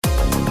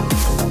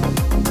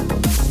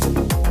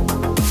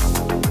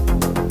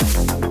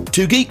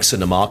Two Geeks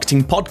and a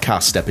Marketing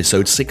Podcast,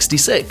 episode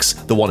 66,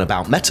 the one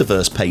about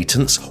metaverse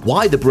patents,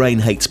 why the brain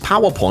hates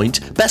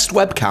PowerPoint, best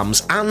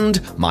webcams,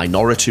 and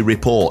Minority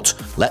Report.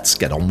 Let's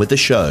get on with the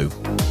show.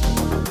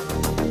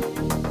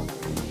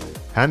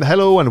 And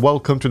hello and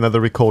welcome to another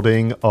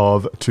recording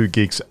of Two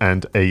Geeks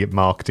and a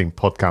Marketing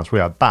Podcast. We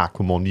are back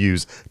with more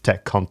news,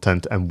 tech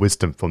content and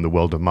wisdom from the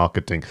world of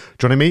marketing.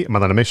 Joining me, I'm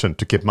on a mission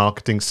to keep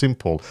marketing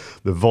simple,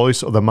 the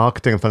voice of the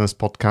Marketing and Finance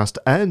Podcast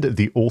and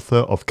the author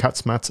of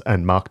Cat's Mats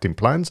and Marketing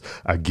Plans.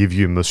 I give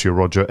you Monsieur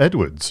Roger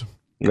Edwards.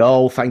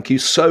 Oh, thank you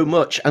so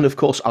much. And of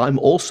course, I'm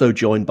also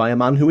joined by a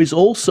man who is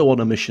also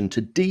on a mission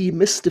to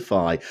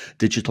demystify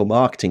digital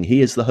marketing. He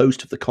is the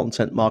host of the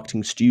Content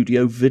Marketing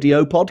Studio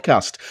video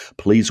podcast.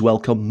 Please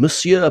welcome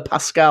Monsieur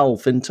Pascal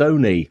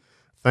Fintoni.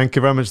 Thank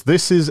you very much.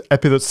 This is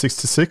episode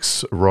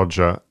 66,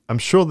 Roger. I'm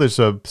sure there's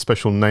a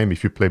special name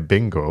if you play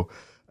bingo.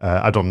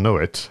 I don't know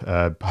it.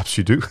 Perhaps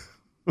you do.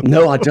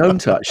 No, I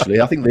don't actually.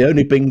 I think the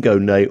only bingo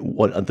name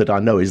that I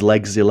know is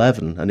Legs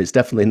 11, and it's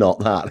definitely not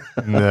that.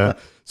 Yeah.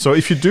 So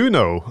if you do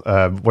know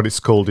what it's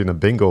called in a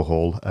bingo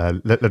hall,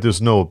 let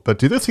us know. But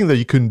the other thing that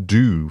you can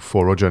do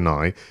for Roger and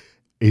I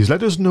is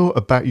let us know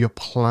about your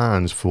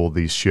plans for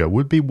this year.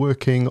 We'll be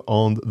working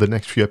on the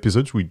next few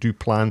episodes. We do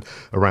plan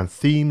around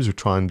themes. We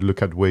try and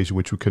look at ways in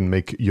which we can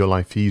make your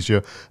life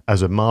easier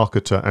as a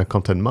marketer and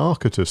content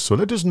marketer. So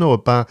let us know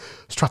about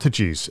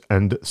strategies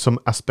and some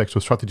aspects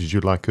of strategies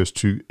you'd like us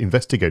to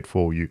investigate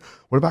for you.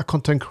 What about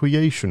content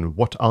creation?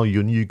 What are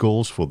your new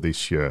goals for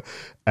this year?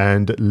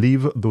 And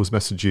leave those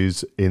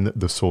messages in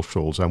the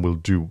socials and we'll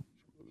do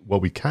what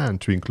we can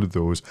to include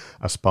those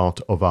as part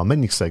of our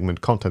mini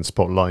segment, Content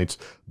Spotlight,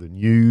 the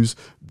news,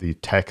 the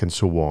tech, and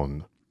so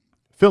on.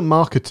 Film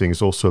marketing is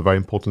also a very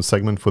important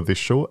segment for this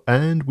show,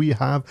 and we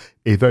have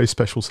a very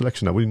special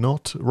selection, are we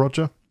not,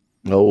 Roger?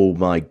 Oh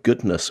my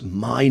goodness,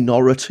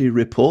 Minority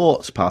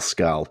Report,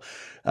 Pascal.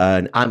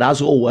 And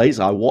as always,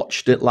 I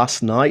watched it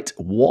last night.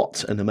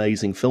 What an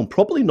amazing film.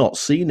 Probably not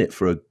seen it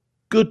for a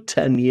good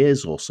 10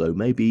 years or so,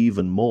 maybe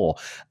even more.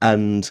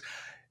 And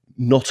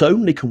not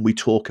only can we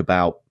talk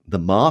about the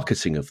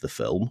marketing of the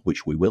film,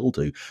 which we will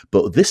do,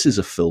 but this is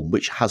a film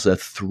which has a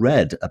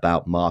thread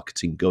about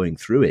marketing going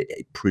through it.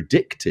 It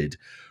predicted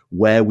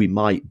where we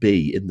might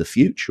be in the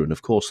future, and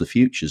of course the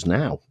future's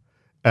now.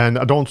 And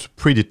I don't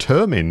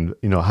predetermine,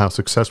 how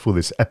successful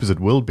this episode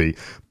will be,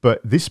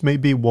 but this may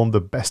be one of the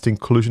best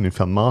inclusion in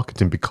film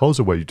marketing because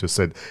of what you just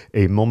said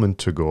a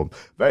moment ago.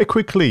 Very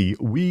quickly,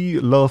 we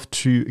love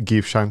to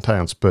give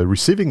shout-outs, but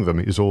receiving them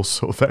is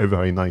also very,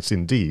 very nice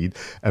indeed.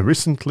 And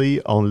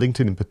recently, on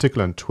LinkedIn in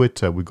particular and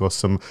Twitter, we got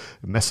some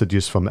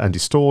messages from Andy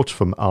Storch,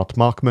 from Art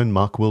Markman,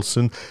 Mark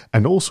Wilson,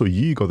 and also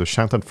you got a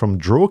shout-out from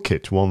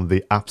DrawKit, one of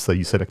the apps that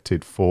you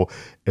selected for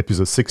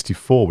episode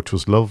 64, which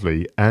was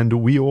lovely.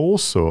 And we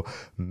also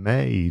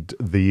made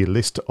the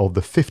list of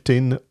the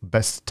 15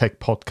 best tech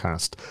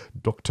podcast.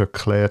 Dr.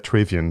 Claire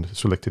Trivian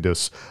selected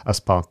us as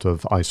part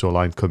of ISO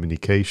Line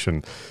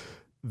Communication.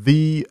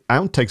 The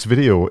outtakes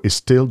video is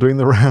still doing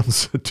the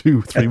rounds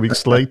 2-3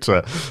 weeks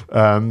later.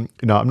 I'm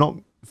not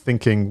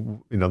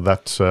thinking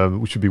that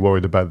we should be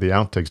worried about the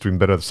outtakes doing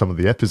better than some of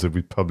the episodes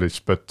we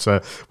published, but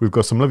we've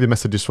got some lovely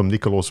messages from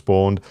Nicola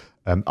Osborne,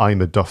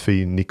 Ima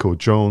Duffy, Nico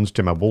Jones,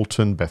 Gemma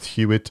Walton, Beth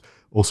Hewitt,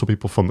 also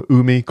people from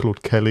Umi,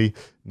 Claude Kelly,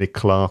 Nick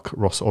Clark,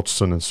 Ross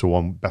Hodgson, and so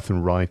on,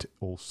 Bethan Wright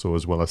also,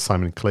 as well as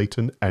Simon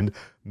Clayton, and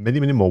many,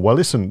 many more. Well,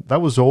 listen,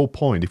 that was the whole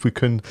point. If we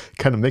can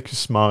kind of make you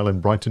smile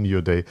and brighten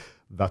your day,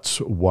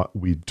 that's what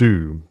we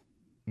do.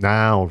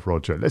 Now,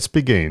 Roger, let's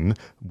begin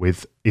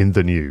with In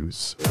the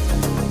News.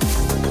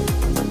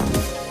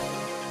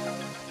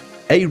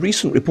 A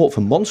recent report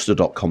from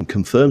Monster.com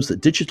confirms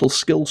that digital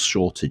skills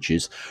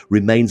shortages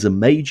remains a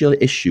major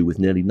issue, with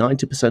nearly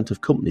 90% of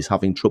companies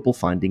having trouble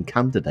finding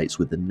candidates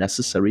with the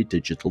necessary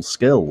digital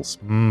skills.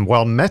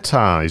 While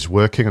Meta is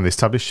working on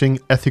establishing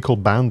ethical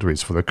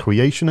boundaries for the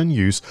creation and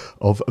use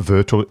of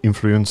virtual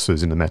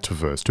influencers in the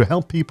metaverse to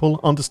help people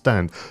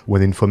understand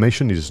when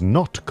information is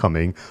not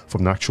coming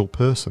from an actual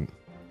person.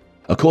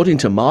 According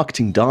to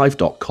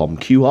MarketingDive.com,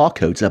 QR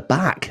codes are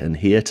back and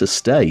here to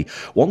stay.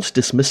 Once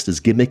dismissed as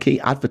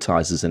gimmicky,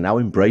 advertisers are now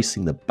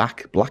embracing the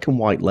black and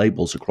white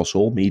labels across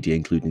all media,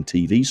 including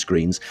TV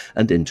screens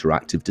and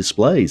interactive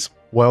displays.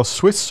 While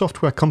Swiss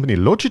software company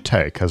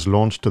Logitech has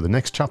launched the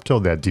next chapter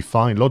of their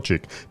Defy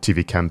Logic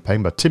TV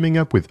campaign by teaming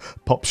up with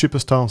pop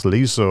superstars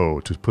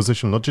Lizzo to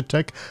position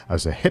Logitech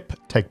as a hip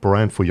tech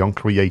brand for young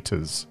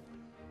creators.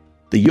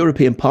 The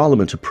European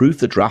Parliament approved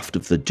the draft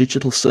of the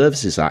Digital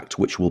Services Act,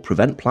 which will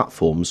prevent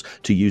platforms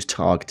to use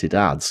targeted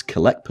ads,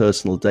 collect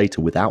personal data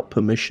without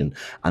permission,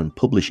 and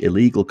publish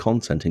illegal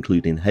content,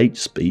 including hate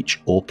speech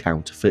or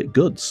counterfeit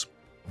goods.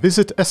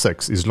 Visit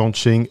Essex is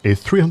launching a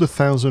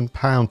 £300,000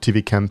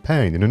 TV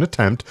campaign in an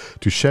attempt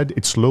to shed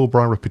its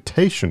lowbrow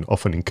reputation,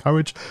 often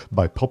encouraged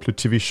by popular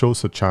TV shows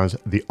such as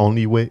The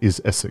Only Way is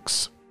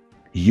Essex.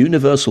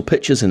 Universal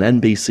Pictures and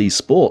NBC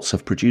Sports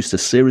have produced a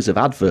series of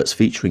adverts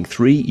featuring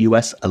 3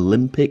 US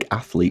Olympic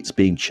athletes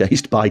being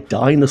chased by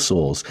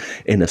dinosaurs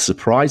in a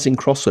surprising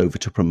crossover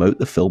to promote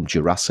the film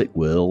Jurassic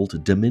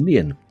World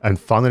Dominion. And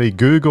finally,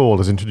 Google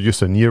has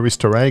introduced a new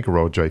Easter egg,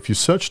 Roger. If you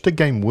search the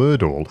game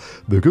Wordle,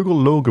 the Google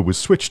logo will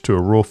switch to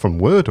a row from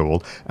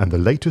Wordle, and the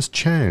latest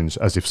change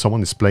as if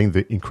someone is playing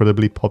the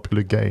incredibly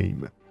popular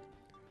game.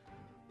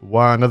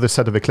 Wow, another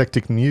set of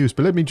eclectic news.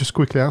 But let me just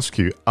quickly ask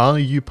you, are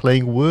you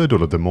playing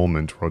Wordle at the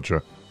moment,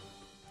 Roger?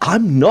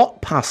 I'm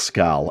not,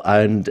 Pascal,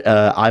 and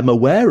I'm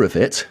aware of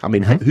it. I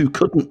mean, who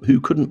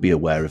couldn't be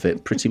aware of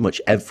it? Pretty much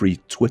every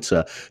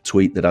Twitter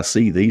tweet that I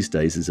see these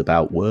days is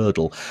about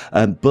Wordle.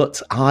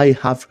 But I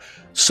have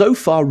so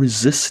far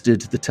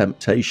resisted the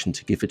temptation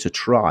to give it a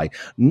try,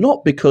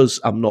 not because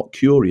I'm not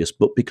curious,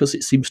 but because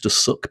it seems to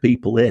suck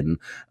people in,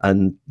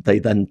 and they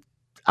then,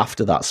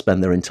 after that,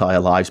 spend their entire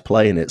lives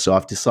playing it. So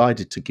I've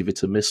decided to give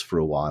it a miss for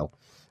a while.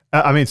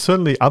 I mean,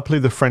 certainly I'll play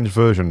the French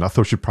version. I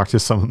thought I should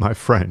practice some of my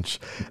French.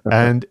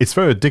 And it's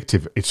very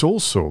addictive. It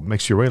also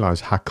makes you realize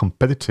how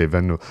competitive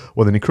and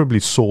what an incredibly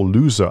sore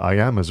loser I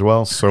am as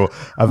well. So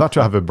I've had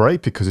to have a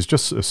break because it's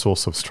just a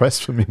source of stress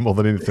for me more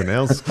than anything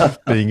else,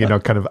 being,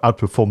 kind of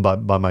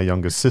outperformed by my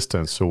younger sister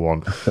and so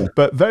on.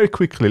 But very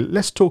quickly,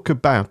 let's talk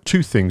about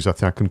two things. I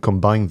think I can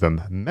combine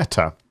them.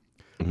 Meta.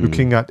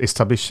 Looking at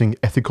establishing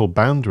ethical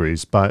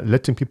boundaries by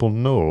letting people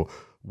know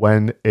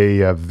when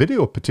a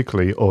video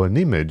particularly or an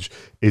image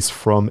is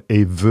from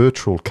a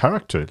virtual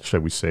character, shall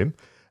we say.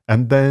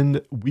 And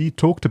then we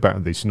talked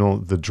about this,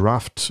 the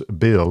draft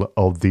bill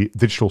of the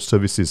Digital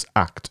Services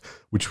Act,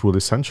 which will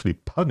essentially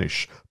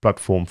punish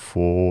platform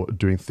for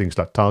doing things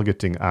like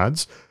targeting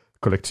ads,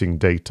 collecting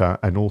data,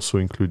 and also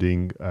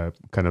including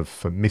kind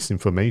of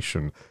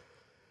misinformation.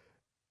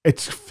 It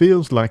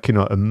feels like,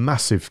 a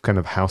massive kind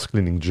of house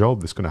cleaning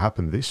job that's going to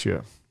happen this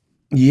year.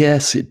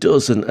 Yes, it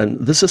does. And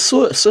there's a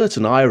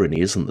certain irony,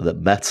 isn't there, that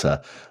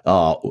Meta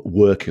are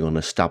working on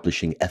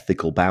establishing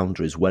ethical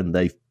boundaries when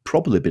they've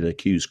probably been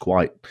accused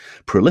quite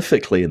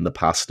prolifically in the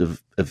past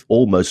of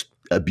almost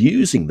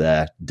abusing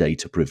their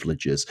data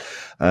privileges.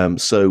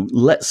 So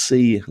let's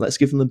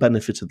give them the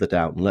benefit of the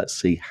doubt, and let's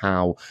see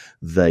how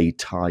they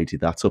tidy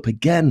that up.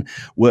 Again,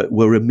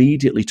 we're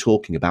immediately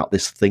talking about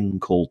this thing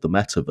called the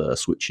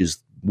metaverse, which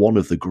is one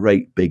of the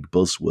great big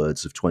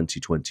buzzwords of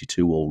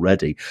 2022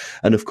 already.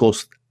 And of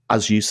course,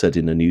 as you said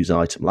in a news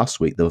item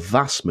last week, the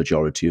vast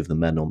majority of the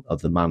men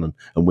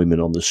and women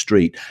on the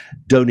street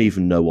don't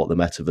even know what the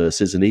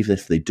metaverse is, and even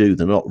if they do,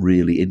 they're not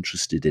really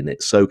interested in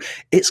it. So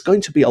it's going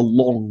to be a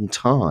long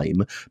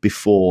time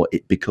before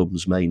it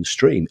becomes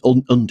mainstream.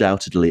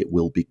 Undoubtedly, it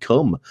will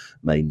become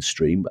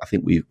mainstream. I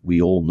think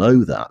we all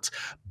know that,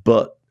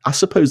 but I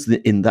suppose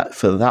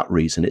for that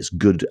reason, it's a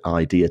good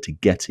idea to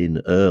get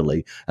in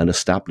early and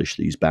establish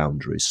these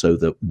boundaries so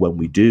that when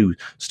we do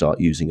start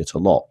using it a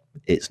lot,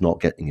 it's not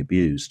getting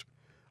abused.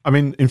 I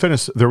mean, in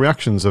fairness, the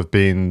reactions have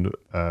been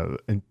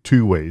in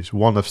two ways.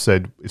 One, I've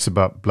said it's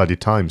about bloody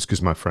time, excuse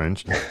my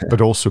French,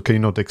 but also can you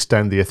not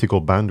extend the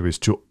ethical boundaries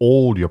to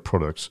all your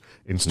products,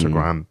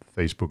 Instagram,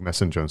 Facebook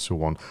Messenger, and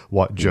so on,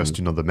 what just,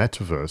 the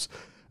metaverse?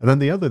 And then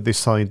the other,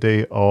 this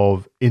idea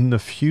of in the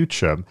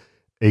future,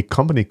 a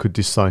company could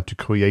decide to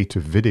create a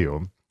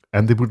video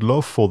and they would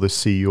love for the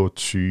CEO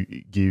to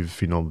give,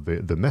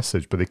 the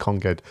message, but they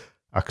can't get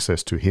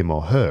access to him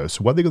or her.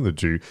 So what they're going to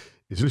do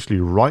is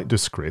literally write the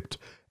script,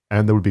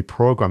 and there will be a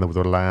program that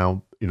would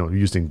allow,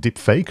 using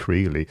deepfake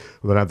really,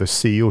 would allow the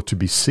CEO to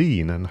be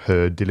seen and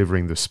heard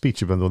delivering the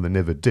speech, even though they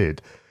never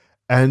did.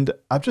 And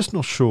I'm just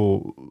not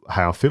sure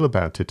how I feel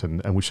about it,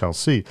 and we shall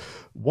see.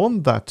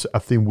 One that I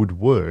think would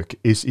work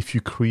is if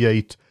you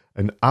create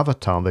an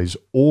avatar that is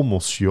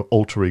almost your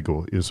alter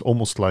ego, is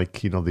almost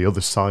like, the other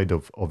side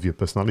of your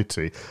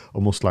personality,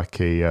 almost like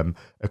a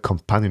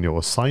companion or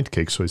a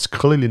sidekick. So it's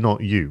clearly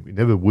not you. It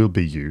never will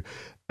be you.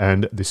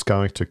 And this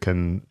character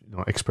can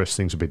express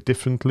things a bit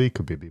differently,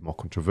 could be a bit more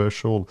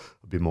controversial,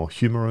 a bit more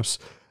humorous.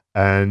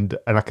 And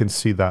I can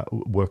see that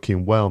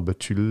working well. But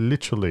to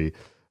literally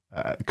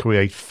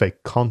create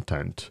fake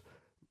content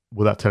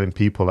without telling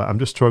people, I'm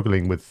just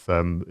struggling with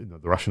the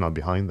rationale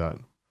behind that.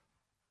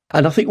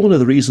 And I think one of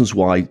the reasons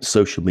why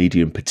social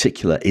media in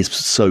particular is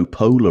so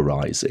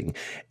polarizing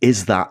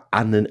is that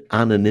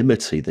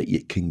anonymity that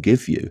it can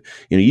give you.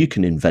 You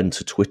can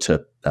invent a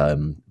Twitter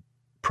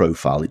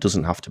profile. It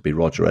doesn't have to be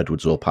Roger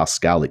Edwards or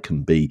Pascal. It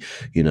can be,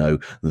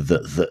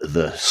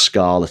 the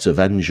Scarlet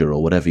Avenger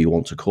or whatever you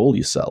want to call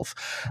yourself.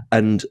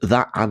 And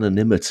that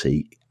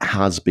anonymity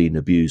has been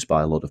abused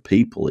by a lot of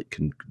people.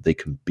 They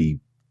can be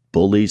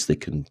bullies. They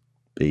can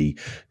be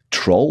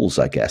trolls,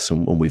 I guess,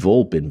 and we've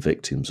all been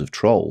victims of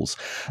trolls.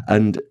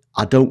 And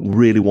I don't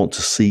really want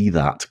to see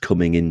that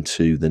coming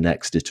into the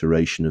next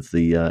iteration of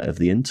the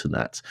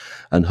internet.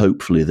 And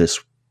hopefully, this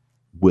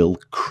will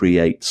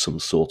create some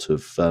sort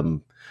of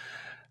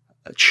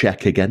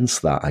check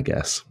against that, I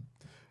guess.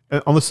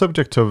 On the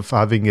subject of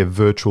having a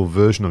virtual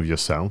version of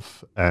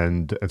yourself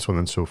and so on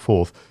and so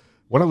forth,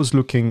 when I was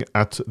looking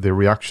at the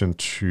reaction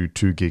to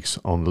 2 Geeks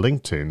on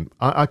LinkedIn,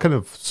 I kind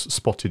of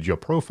spotted your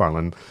profile,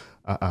 and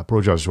I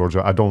apologize,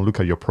 Roger, I don't look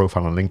at your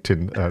profile on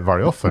LinkedIn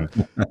very often.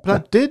 But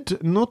I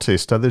did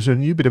notice that there's a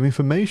new bit of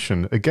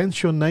information.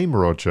 Against your name,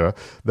 Roger,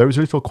 there is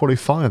a little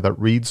qualifier that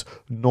reads,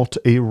 not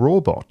a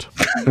robot.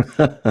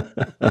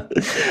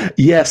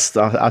 Yes,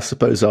 I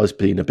suppose I was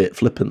being a bit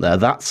flippant there.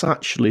 That's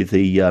actually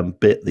the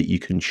bit that you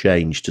can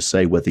change to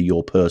say whether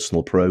your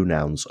personal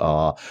pronouns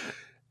are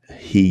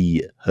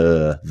he,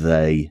 her,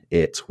 they,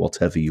 it,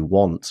 whatever you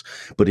want.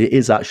 But it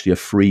is actually a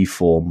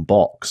free-form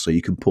box, so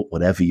you can put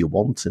whatever you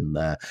want in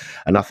there.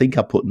 And I think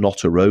I put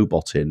not a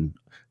robot in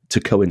to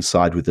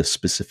coincide with a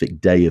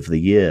specific day of the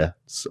year,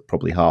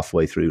 probably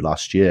halfway through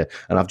last year,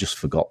 and I've just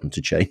forgotten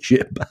to change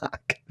it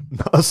back.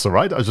 That's all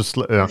right. I just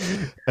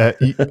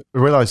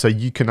realized that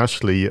you can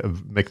actually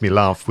make me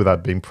laugh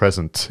without being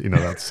present.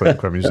 That's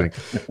quite amusing.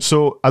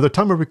 So at the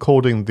time of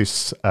recording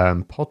this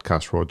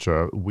podcast,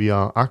 Roger, we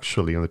are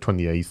actually on the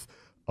 28th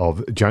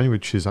of January,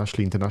 which is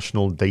actually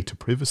International Data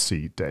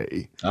Privacy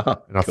Day. And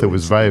I thought it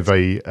was very,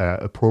 very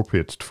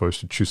appropriate for us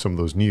to choose some of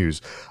those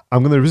news.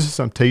 I'm going to resist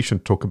temptation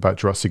to talk about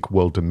Jurassic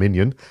World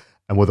Dominion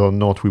and whether or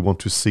not we want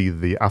to see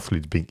the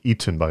athlete being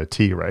eaten by a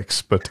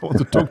T-Rex. But I want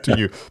to talk to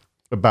you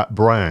about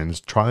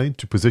brands trying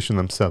to position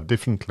themselves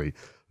differently.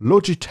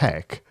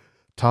 Logitech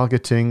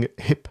targeting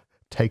hip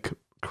tech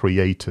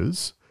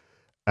creators,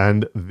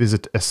 and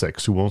Visit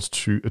Essex, who wants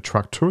to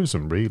attract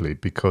tourism, really,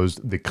 because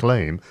they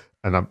claim,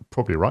 and I'm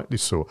probably rightly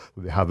so,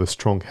 they have a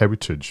strong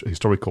heritage,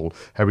 historical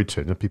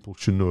heritage, and people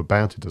should know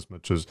about it as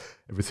much as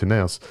everything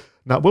else.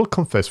 Now, I will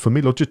confess, for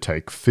me,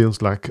 Logitech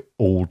feels like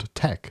old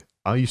tech.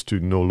 I used to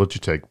know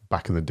Logitech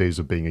back in the days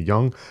of being a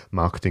young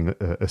marketing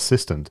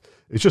assistant.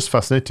 It's just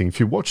fascinating. If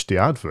you watch the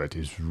advert,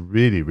 it's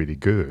really, really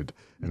good,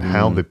 and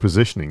how they're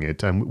positioning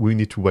it. And we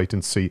need to wait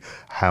and see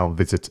how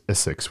Visit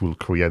Essex will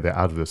create their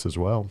adverts as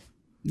well.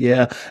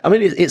 Yeah, I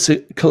mean,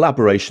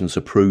 collaborations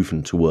are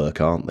proven to work,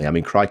 aren't they? I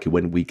mean, crikey,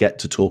 when we get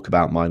to talk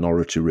about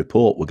Minority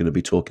Report, we're going to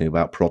be talking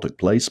about product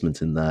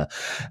placement in there.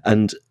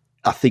 And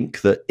I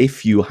think that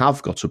if you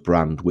have got a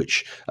brand,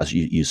 which, as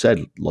you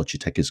said,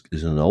 Logitech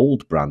is an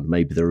old brand,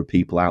 maybe there are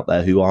people out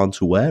there who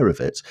aren't aware of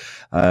it,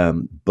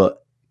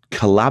 but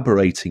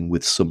collaborating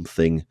with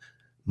something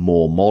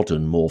more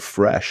modern, more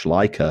fresh,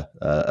 like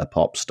a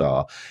pop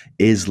star,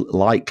 is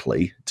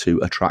likely to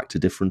attract a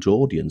different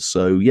audience.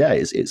 So yeah,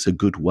 it's a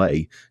good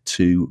way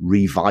to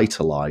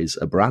revitalize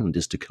a brand,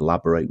 is to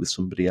collaborate with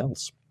somebody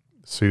else.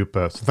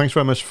 Super. So thanks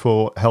very much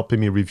for helping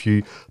me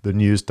review the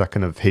news that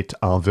kind of hit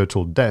our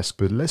virtual desk.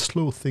 But let's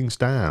slow things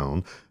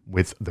down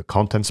with the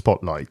content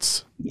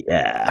spotlights.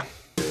 Yeah.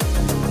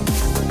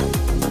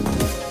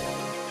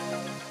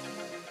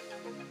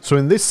 So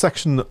in this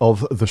section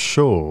of the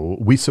show,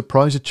 we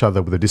surprise each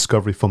other with a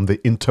discovery from the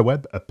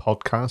interweb, a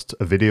podcast,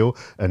 a video,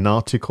 an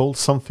article,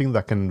 something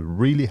that can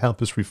really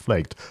help us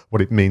reflect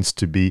what it means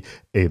to be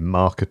a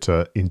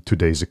marketer in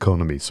today's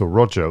economy. So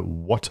Roger,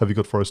 what have you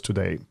got for us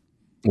today?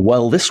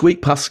 Well, this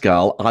week,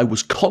 Pascal, I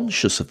was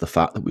conscious of the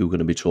fact that we were going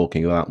to be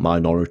talking about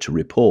Minority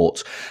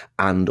Report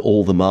and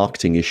all the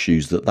marketing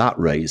issues that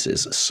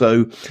raises.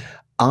 So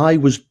I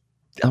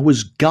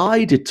was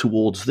guided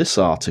towards this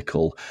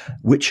article,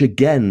 which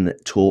again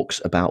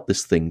talks about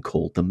this thing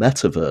called the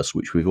metaverse,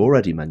 which we've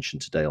already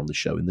mentioned today on the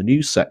show in the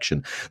news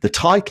section. The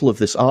title of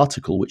this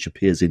article, which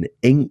appears in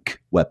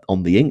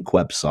on the Inc.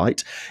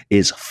 website,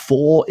 is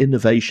 4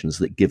 innovations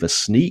that give a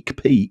sneak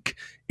peek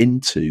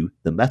into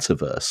the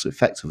metaverse. So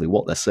effectively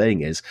what they're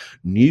saying is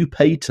new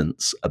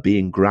patents are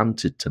being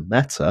granted to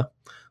Meta,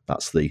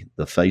 that's the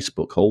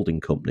Facebook holding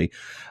company,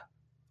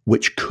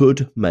 which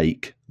could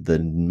make the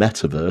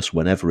metaverse,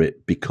 whenever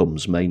it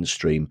becomes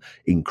mainstream,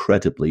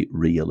 incredibly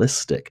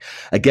realistic.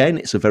 Again,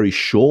 it's a very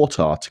short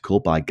article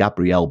by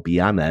Gabriel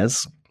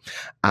Bianez,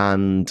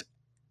 and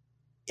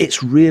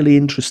it's really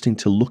interesting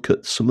to look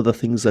at some of the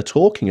things they're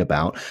talking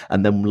about.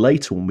 And then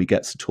later, when we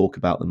get to talk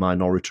about the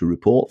Minority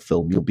Report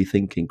film, you'll be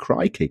thinking,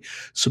 crikey,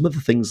 some of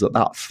the things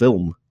that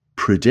film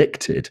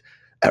predicted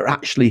are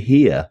actually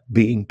here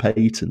being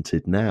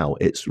patented now.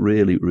 It's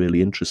really,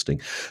 really interesting.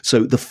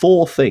 So the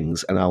 4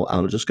 things, and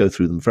I'll just go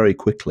through them very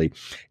quickly,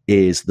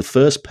 is the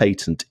first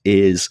patent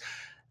is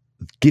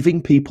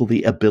giving people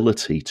the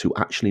ability to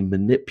actually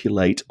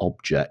manipulate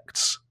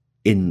objects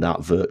in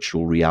that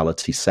virtual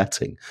reality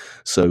setting.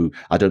 So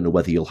I don't know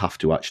whether you'll have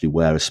to actually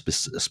wear a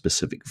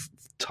specific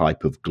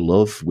type of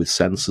glove with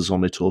sensors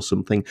on it or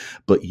something,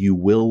 but you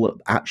will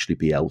actually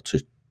be able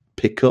to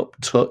pick up,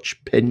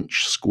 touch,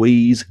 pinch,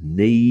 squeeze,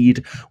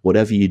 knead,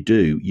 whatever you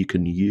do, you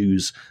can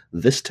use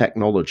this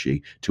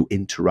technology to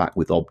interact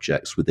with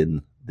objects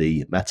within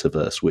the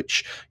metaverse,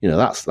 which,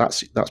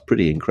 that's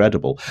pretty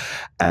incredible.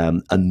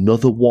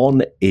 Another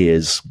one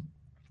is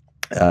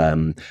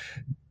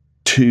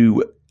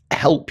to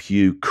help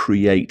you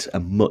create a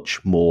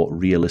much more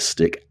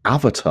realistic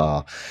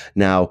avatar.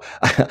 Now,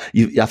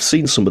 I've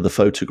seen some of the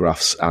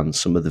photographs and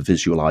some of the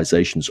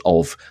visualizations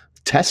of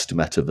test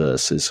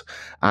metaverses,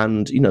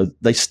 and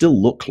they still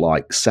look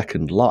like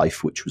Second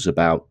Life, which was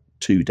about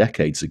 2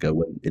 decades ago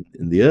when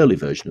in the early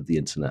version of the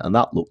internet, and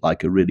that looked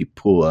like a really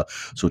poor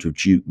sort of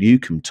Duke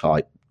Nukem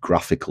type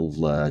graphical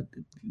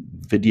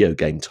video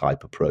game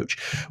type approach.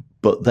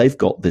 but they've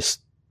got this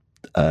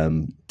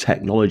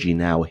technology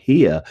now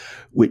here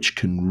which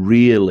can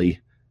really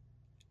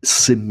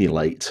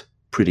simulate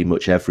pretty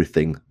much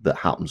everything that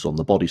happens on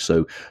the body.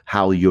 So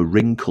how your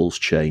wrinkles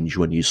change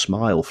when you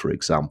smile, for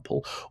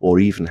example, or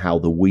even how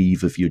the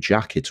weave of your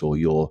jacket or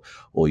your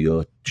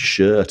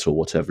shirt or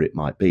whatever it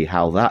might be,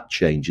 how that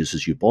changes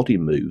as your body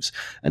moves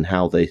and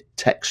how the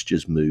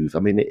textures move. I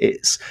mean,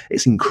 it's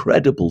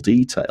incredible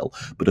detail,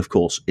 but of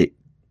course it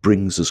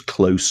brings us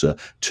closer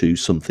to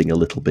something a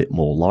little bit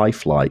more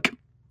lifelike.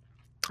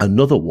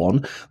 Another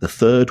one, the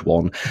third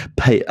one,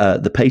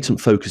 the patent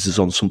focuses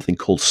on something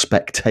called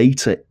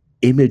spectator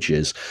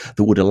images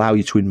that would allow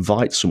you to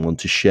invite someone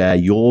to share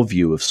your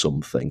view of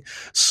something.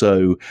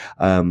 So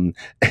I'm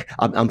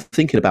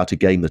thinking about a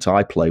game that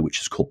I play, which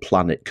is called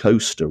Planet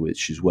Coaster,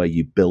 which is where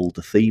you build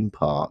a theme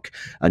park,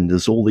 and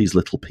there's all these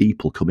little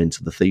people come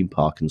into the theme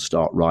park and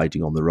start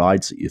riding on the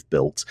rides that you've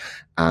built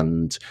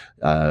and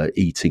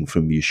eating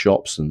from your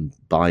shops and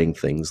buying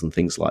things and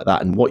things like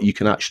that. And what you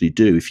can actually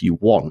do, if you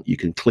want, you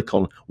can click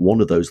on one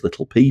of those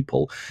little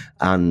people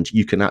and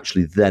you can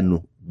actually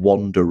then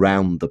wander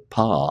around the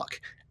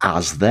park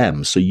as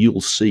them, so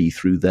you'll see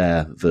through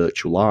their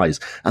virtual eyes.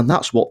 And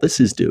that's what this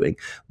is doing.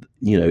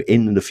 You know,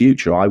 in the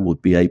future, I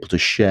would be able to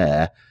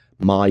share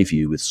my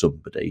view with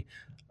somebody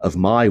of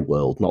my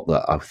world. Not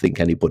that I think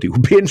anybody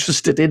would be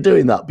interested in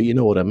doing that, but you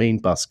know what I mean,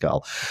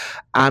 Pascal.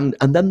 And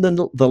then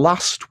the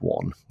last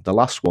one,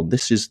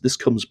 this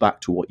comes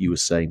back to what you were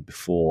saying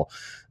before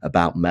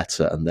about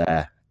Meta and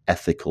their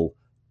ethical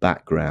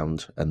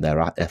background and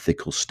their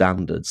ethical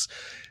standards.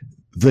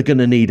 They're going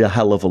to need a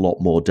hell of a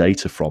lot more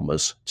data from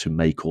us to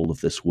make all of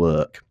this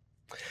work.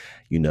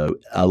 You know,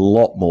 a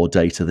lot more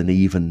data than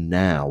even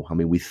now. I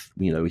mean,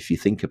 if you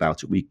think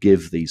about it, we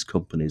give these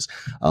companies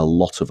a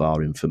lot of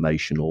our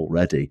information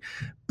already,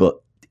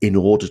 but in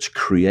order to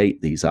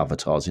create these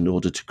avatars, in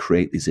order to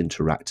create these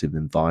interactive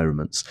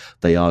environments,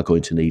 they are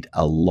going to need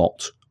a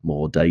lot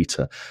more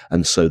data.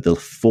 And so the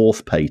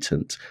fourth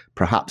patent,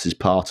 perhaps is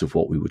part of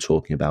what we were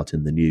talking about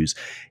in the news,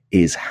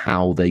 is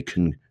how they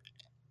can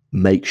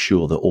make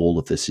sure that all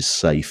of this is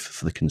safe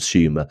for the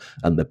consumer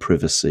and the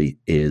privacy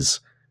is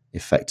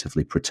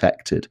effectively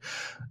protected.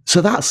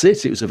 So that's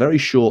it. It was a very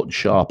short and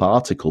sharp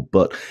article,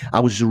 but I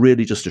was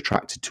really just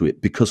attracted to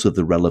it because of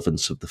the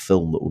relevance of the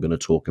film that we're going to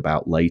talk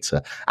about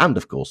later. And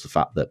of course, the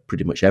fact that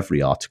pretty much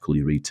every article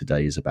you read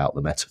today is about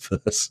the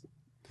metaverse.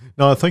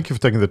 No, thank you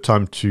for taking the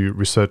time to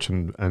research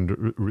and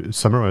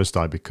summarize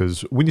that,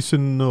 because we need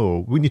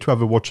to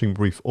have a watching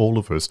brief, all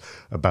of us,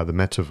 about the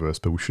metaverse,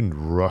 but we shouldn't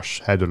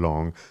rush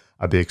headlong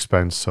at the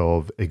expense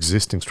of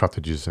existing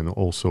strategies and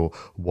also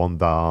one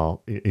that are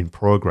in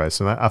progress.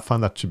 And I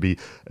find that to be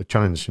a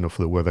challenge,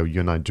 for the work that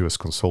you and I do as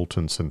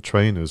consultants and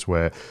trainers,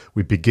 where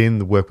we begin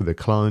the work with the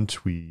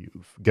client, we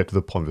get to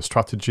the point of the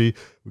strategy,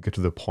 we get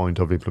to the point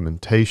of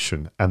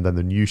implementation, and then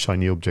the new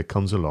shiny object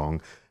comes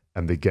along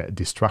and they get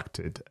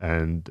distracted.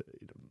 And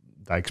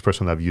that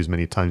expression that I've used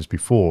many times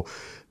before,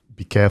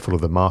 be careful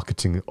of the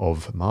marketing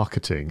of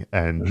marketing.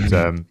 And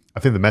I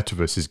think the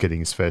metaverse is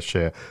getting its fair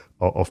share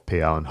of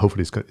PR, and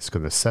hopefully it's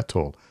going to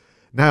settle.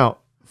 Now,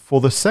 for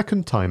the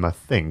second time, I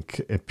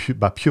think,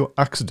 by pure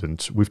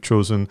accident, we've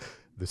chosen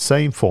the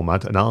same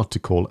format, an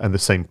article, and the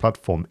same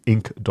platform,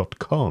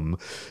 Inc.com.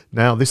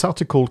 Now, this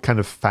article kind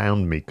of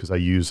found me because I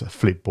use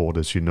Flipboard,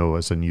 as you know,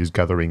 as a news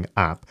gathering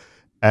app.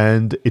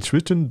 And it's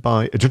written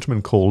by a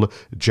gentleman called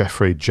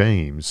Jeffrey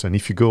James. And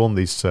if you go on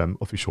this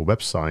official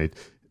website,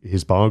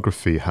 his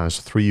biography has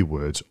 3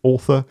 words: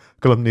 author,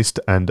 columnist,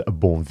 and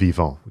bon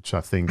vivant, which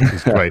I think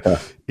is great.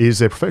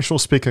 Is a professional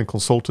speaker and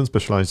consultant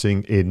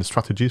specializing in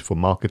strategies for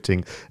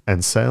marketing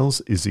and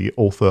sales. Is the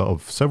author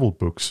of several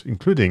books,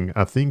 including,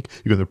 I think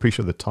you're going to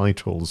appreciate the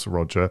titles,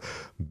 Roger,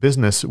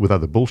 Business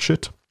Without the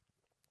Bullshit,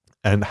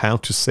 and How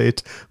to Say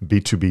It,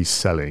 B2B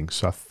Selling.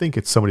 So I think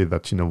it's somebody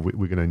that,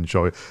 we're going to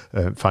enjoy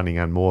finding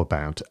out more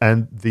about.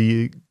 And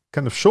the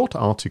kind of short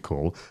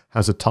article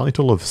has a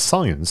title of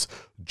Science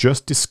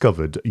Just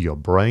Discovered Your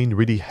Brain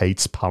Really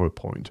Hates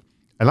PowerPoint.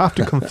 And I have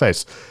to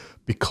confess,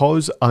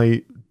 because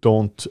I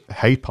don't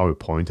hate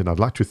PowerPoint and I'd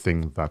like to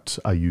think that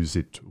I use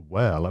it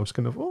well, I was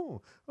kind of,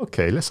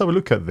 okay, let's have a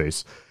look at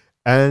this.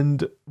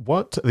 And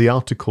what the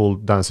article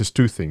does is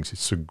 2 things.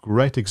 It's a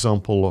great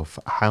example of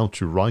how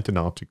to write an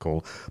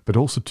article, but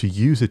also to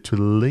use it to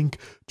link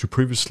to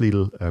previously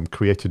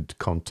created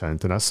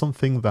content. And that's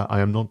something that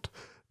I am not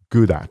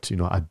good at.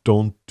 I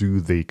don't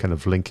do the kind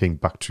of linking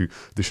back to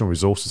additional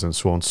resources and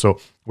so on. So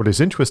what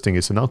is interesting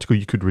is an article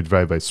you could read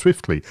very, very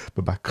swiftly,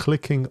 but by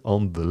clicking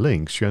on the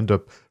links, you end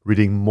up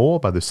reading more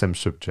about the same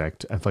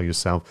subject and find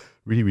yourself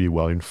really, really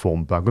well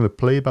informed. But I'm going to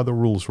play by the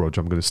rules,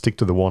 Roger. I'm going to stick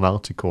to the one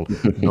article,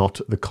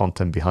 not the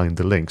content behind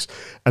the links.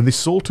 And this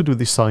is all to do with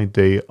this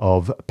idea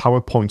of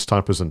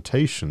PowerPoint-style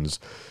presentations,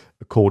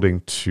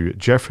 according to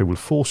Jeffrey, will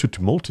force you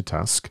to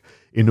multitask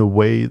in a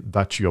way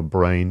that your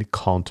brain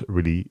can't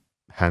really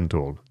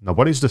handle. Now,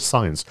 what is the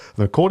science?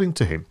 And according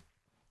to him,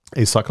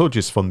 a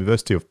psychologist from the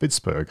University of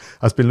Pittsburgh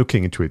has been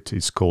looking into it.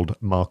 It's called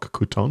Mark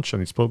Kutanch,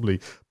 and it's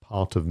probably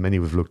part of many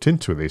who've looked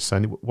into this.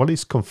 And what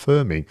he's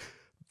confirming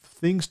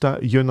things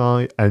that you and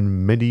I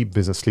and many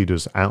business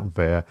leaders out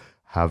there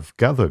have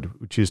gathered,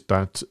 which is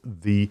that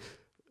the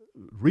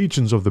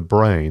regions of the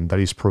brain that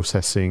is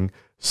processing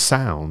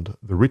sound,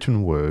 the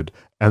written word,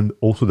 and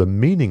also the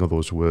meaning of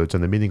those words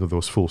and the meaning of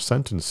those full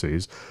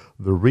sentences,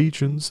 the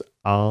regions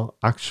are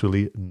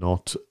actually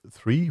not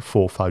 3,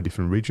 4, 5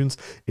 different regions.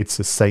 It's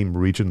the same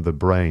region of the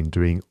brain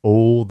doing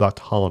all that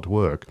hard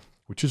work,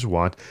 which is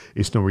why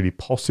it's not really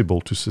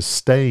possible to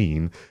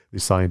sustain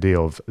this idea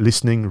of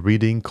listening,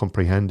 reading,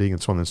 comprehending,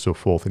 and so on and so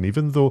forth. And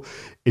even though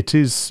it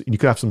is, you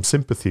can have some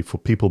sympathy for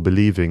people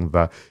believing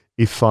that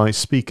if I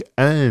speak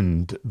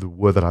and the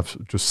word that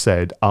I've just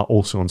said are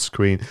also on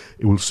screen,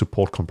 it will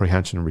support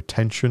comprehension and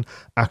retention.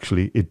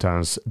 Actually, it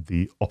does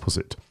the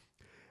opposite.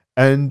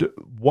 And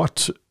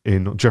what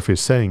Jeffrey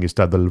is saying is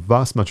that the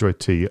vast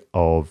majority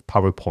of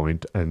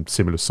PowerPoint and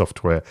similar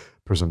software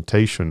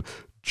presentation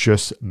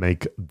just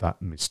make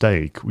that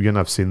mistake. We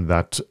have seen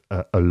that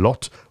a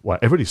lot. Well,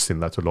 everybody's seen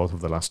that a lot over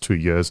the last 2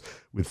 years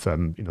with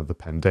the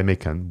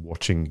pandemic and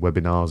watching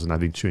webinars and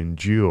having to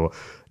endure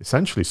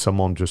essentially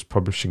someone just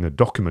publishing a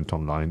document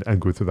online and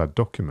go through that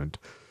document.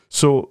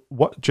 So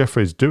what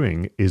Jeffrey is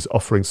doing is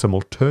offering some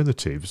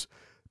alternatives,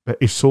 but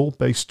it's all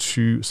based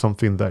to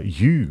something that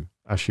you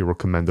actually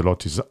recommend a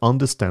lot, is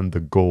understand the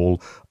goal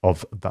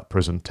of that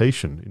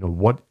presentation.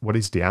 What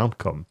is the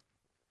outcome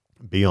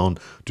beyond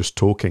just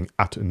talking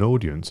at an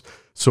audience.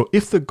 So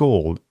if the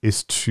goal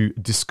is to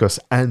discuss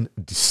and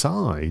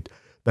decide,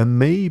 then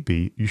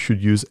maybe you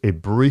should use a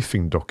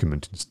briefing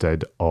document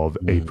instead of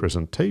a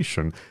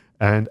presentation.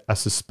 And I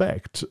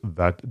suspect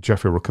that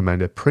Jeffrey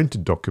recommended a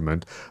printed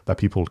document that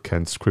people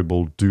can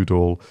scribble,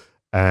 doodle.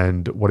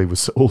 And what he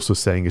was also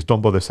saying is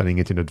don't bother sending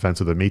it in advance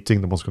of the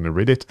meeting. No one's going to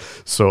read it.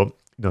 So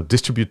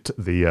distribute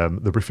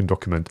the briefing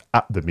document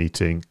at the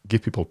meeting,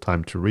 give people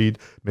time to read.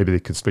 Maybe they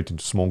can split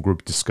into small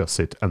groups, discuss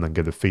it, and then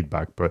get the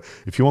feedback. But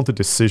if you want a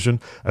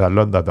decision, and I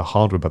learned that the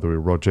hard way, by the way,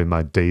 Roger, in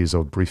my days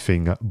of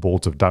briefing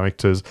boards of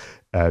directors,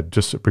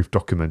 just a brief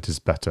document is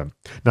better.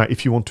 Now,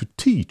 if you want to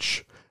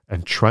teach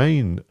and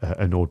train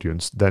an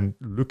audience, then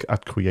look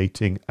at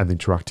creating an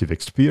interactive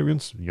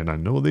experience. You and I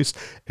know this,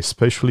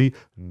 especially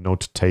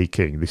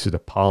note-taking. This is a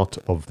part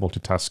of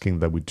multitasking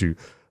that we do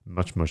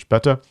much, much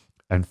better.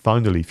 And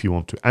finally, if you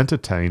want to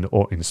entertain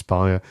or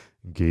inspire,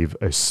 give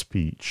a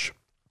speech.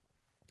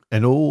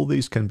 And all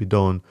these can be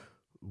done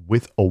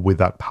with or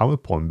without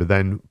PowerPoint. But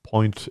then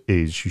point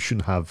is, you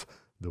shouldn't have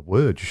the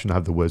words. You shouldn't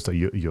have the words that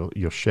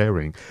you're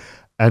sharing.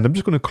 And I'm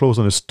just going to close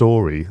on a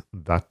story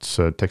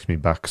that takes me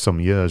back some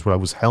years where I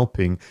was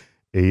helping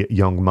a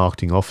young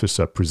marketing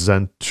officer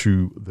present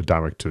to the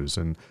directors.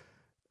 And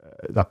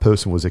that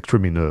person was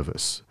extremely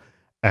nervous.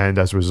 And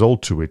as a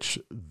result to which,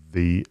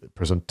 the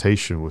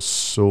presentation was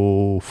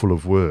so full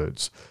of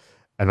words.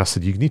 And I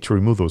said, you need to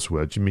remove those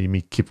words. You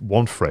mean keep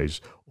one phrase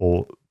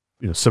or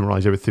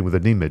summarize everything with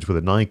an image, with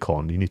an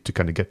icon. You need to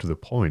kind of get to the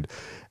point.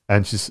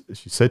 And she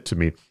said to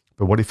me,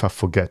 but what if I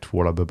forget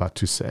what I'm about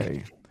to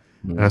say?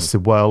 And I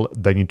said, well,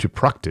 then you need to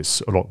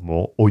practice a lot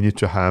more, or you need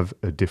to have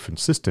a different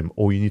system,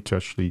 or you need to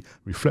actually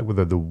reflect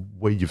whether the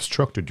way you've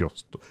structured your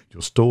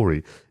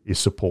story is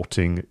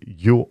supporting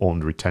your own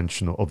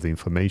retention of the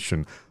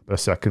information. But I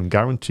said, I can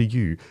guarantee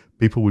you,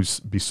 people will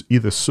be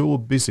either so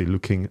busy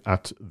looking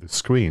at the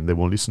screen, they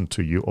won't listen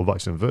to you, or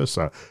vice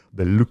versa.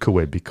 They look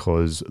away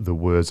because the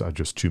words are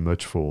just too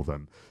much for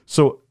them.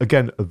 So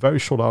again, a very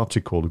short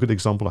article, a good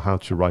example of how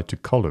to write a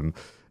column,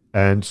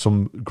 and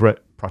some great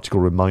practical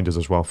reminders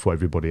as well for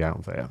everybody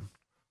out there.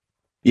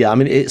 Yeah, I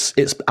mean, it's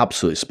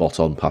absolutely spot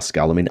on,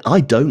 Pascal. I mean,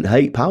 I don't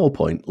hate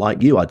PowerPoint.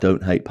 Like you, I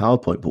don't hate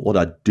PowerPoint. But what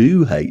I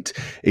do hate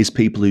is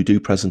people who do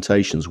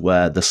presentations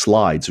where the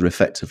slides are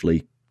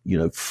effectively,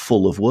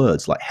 full of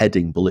words, like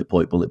heading, bullet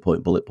point, bullet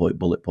point, bullet point,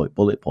 bullet point,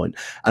 bullet point.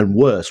 And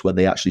worse, when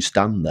they actually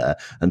stand there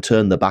and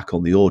turn their back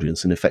on the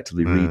audience and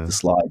effectively read the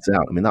slides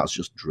out. I mean, that's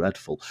just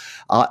dreadful.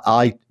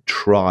 I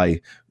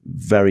try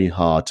very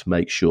hard to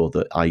make sure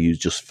that I use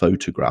just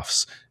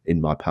photographs in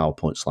my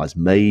PowerPoint slides,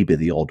 maybe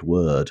the odd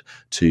word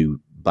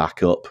to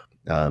back up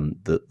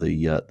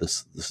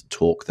this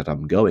talk that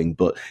I'm going.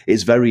 But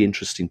it's very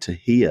interesting to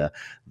hear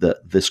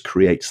that this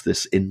creates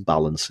this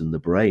imbalance in the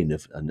brain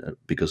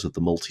because of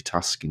the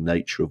multitasking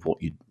nature of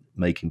what you're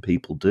making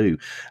people do.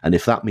 And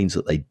if that means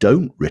that they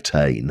don't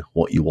retain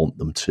what you want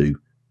them to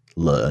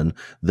learn,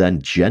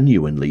 then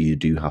genuinely you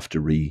do have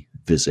to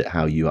revisit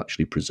how you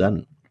actually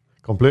present.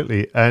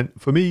 Completely. And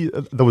for me,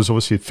 there was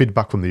obviously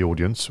feedback from the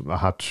audience. I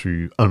had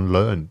to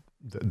unlearn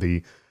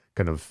the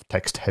kind of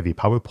text-heavy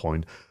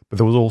PowerPoint. But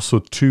there was also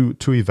two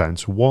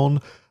events.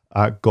 One,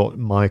 I got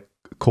my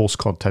course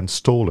content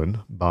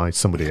stolen by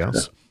somebody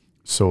else.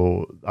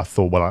 So I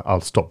thought, well,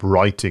 I'll stop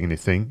writing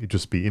anything. It'd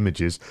just be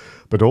images.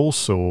 But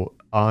also,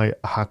 I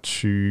had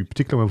to,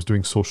 particularly when I was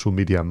doing social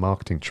media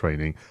marketing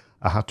training,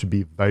 I had to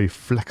be very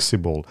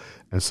flexible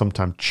and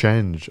sometimes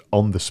change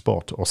on the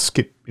spot or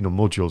skip,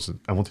 modules.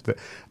 And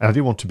I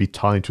didn't want to be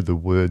tied to the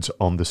words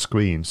on the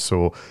screen.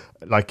 So,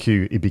 like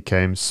you, it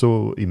became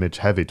so image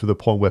heavy to the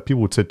point where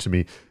people would say to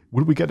me,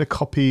 will we get a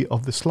copy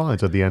of the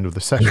slides at the end of the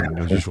session?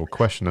 Usual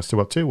question. I said,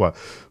 well, tell you what,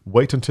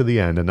 wait until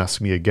the end and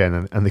ask me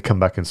again. And they come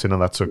back and say, no,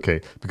 that's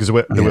okay. Because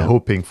they were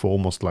hoping for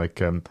almost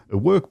like a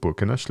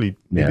workbook. And actually,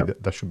 maybe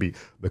that should be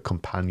the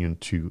companion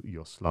to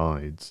your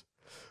slides.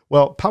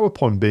 Well,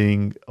 PowerPoint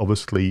being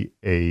obviously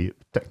a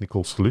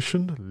technical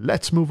solution,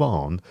 let's move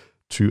on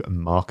to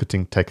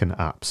marketing tech and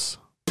apps.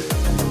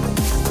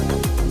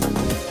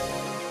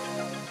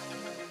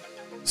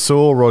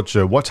 So,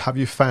 Roger, what have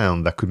you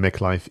found that could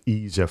make life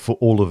easier for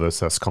all of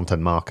us as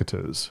content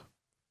marketers?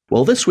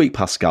 Well, this week,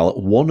 Pascal,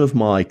 one of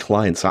my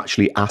clients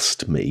actually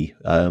asked me,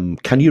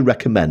 can you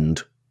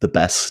recommend the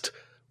best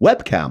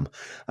webcam,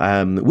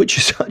 which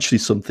is actually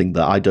something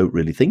that I don't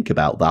really think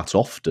about that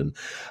often.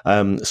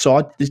 So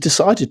I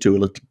decided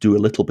to do a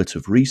little bit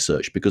of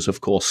research because,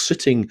 of course,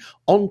 sitting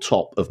on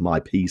top of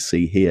my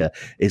PC here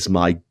is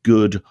my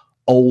good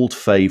old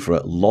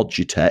favourite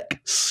Logitech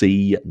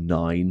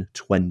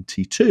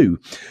C922,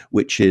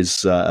 which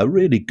is a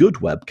really good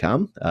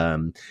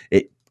webcam.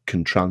 It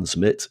can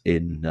transmit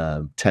in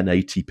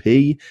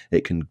 1080p.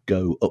 It can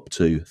go up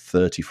to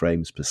 30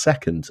 frames per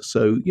second.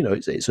 So,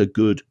 it's a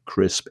good,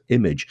 crisp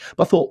image.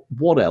 But I thought,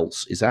 what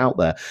else is out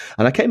there?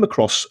 And I came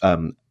across,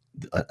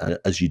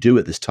 as you do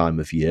at this time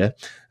of year,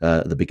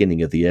 at the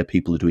beginning of the year,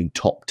 people are doing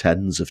top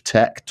 10s of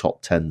tech,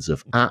 top 10s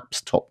of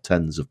apps, top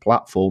 10s of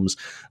platforms.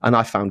 And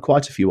I found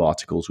quite a few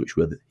articles which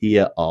were,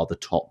 here are the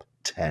top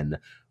 10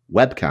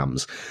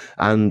 webcams.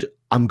 And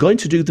I'm going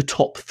to do the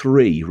top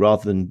 3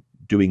 rather than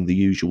doing the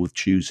usual with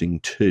choosing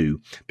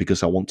 2,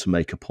 because I want to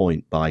make a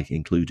point by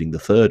including the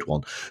third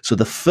one. So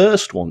the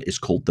first one is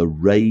called the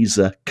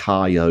Razer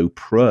Kaio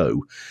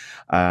Pro.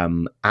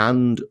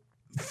 And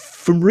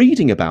from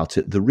reading about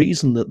it, the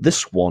reason that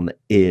this one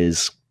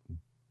is,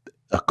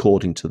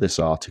 according to this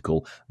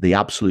article, the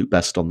absolute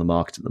best on the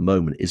market at the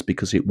moment is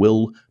because it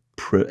will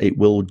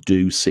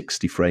do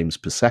 60 frames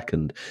per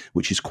second,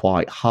 which is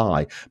quite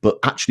high, but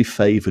actually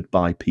favoured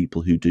by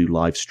people who do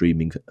live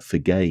streaming for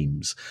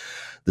games.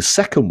 The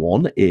second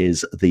one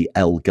is the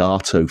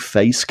Elgato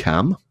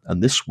Facecam,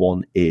 and this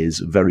one is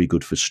very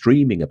good for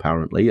streaming,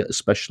 apparently,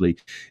 especially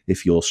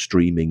if you're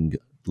streaming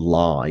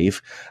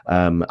live,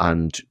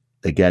 and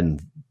again,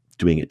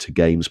 doing it to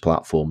games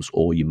platforms,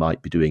 or you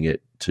might be doing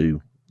it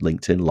to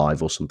LinkedIn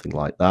Live or something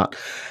like that.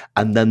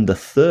 And then the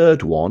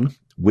third one,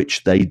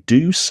 which they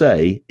do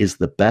say is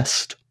the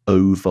best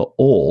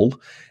overall,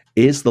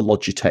 is the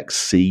Logitech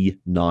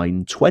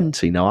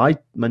C920. Now, I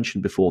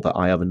mentioned before that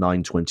I have a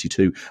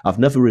 922. I've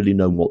never really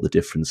known what the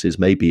difference is.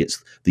 Maybe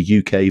it's the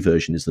UK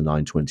version is the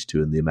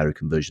 922 and the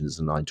American version is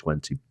the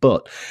 920.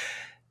 But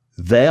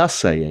they are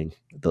saying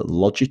that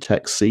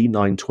Logitech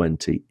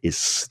C920 is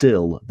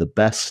still the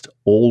best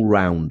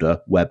all-rounder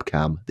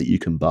webcam that you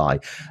can buy.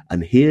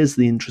 And here's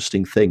the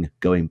interesting thing,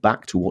 going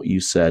back to what you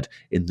said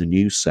in the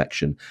news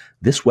section,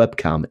 this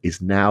webcam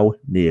is now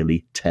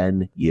nearly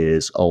 10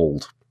 years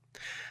old.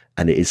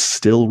 And it is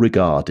still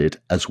regarded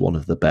as one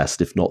of the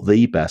best, if not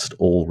the best,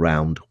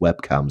 all-round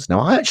webcams. Now,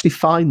 I actually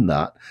find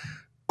that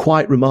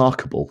quite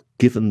remarkable,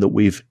 given that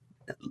we've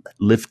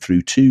lived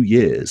through 2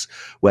 years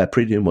where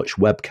pretty much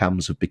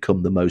webcams have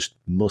become the most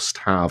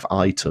must-have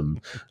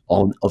item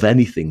of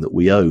anything that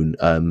we own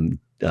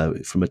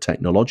from a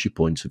technology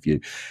point of view.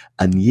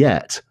 And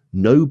yet,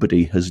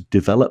 nobody has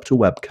developed a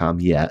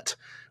webcam yet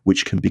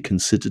which can be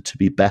considered to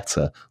be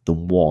better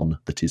than one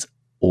that is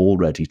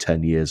already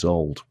 10 years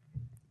old.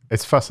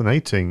 It's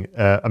fascinating.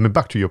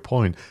 Back to your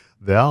point,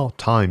 there are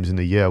times in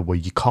the year where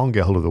you can't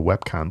get hold of the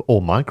webcam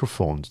or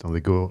microphones, and they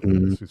go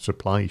through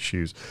supply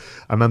issues.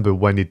 I remember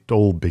when it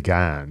all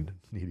began,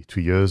 nearly 2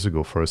 years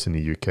ago for us in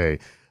the UK,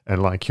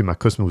 and like you, my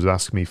customer was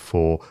asking me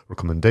for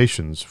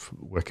recommendations for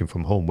working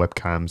from home,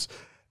 webcams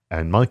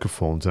and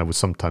microphones, and I would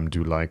sometimes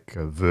do like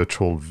a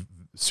virtual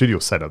studio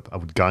setup. I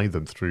would guide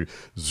them through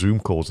Zoom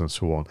calls and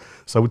so on.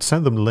 So I would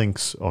send them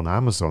links on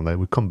Amazon. They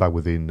would come back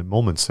within a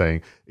moment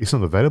saying, it's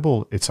not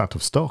available, it's out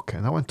of stock.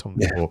 And I went on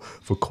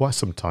for quite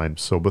some time.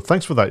 So, but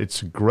thanks for that.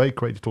 It's a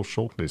great little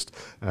shortlist.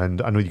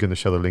 And I know you're going to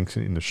share the links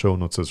in the show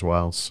notes as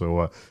well.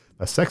 So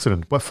that's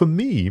excellent. But for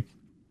me,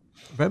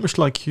 very much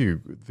like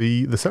you,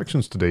 the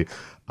sections today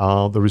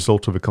are the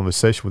result of a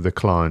conversation with the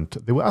client.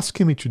 They were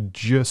asking me to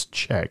just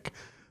check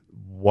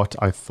what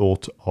I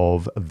thought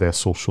of their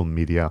social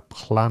media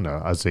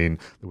planner, as in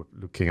they were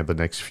looking at the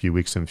next few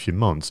weeks and few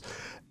months.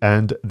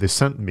 And they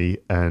sent me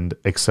an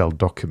Excel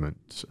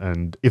document.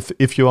 And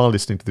if you are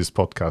listening to this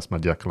podcast, my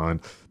dear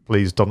client,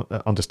 please don't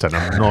understand.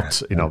 I'm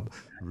not,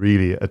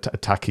 really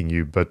attacking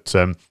you, but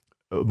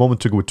a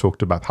moment ago we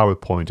talked about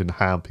PowerPoint and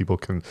how people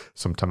can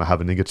sometimes have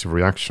a negative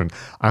reaction.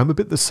 I'm a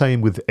bit the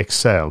same with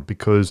Excel,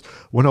 because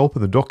when I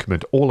opened the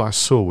document, all I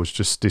saw was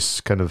just this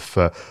kind of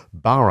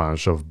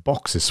barrage of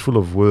boxes full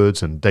of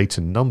words and dates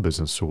and numbers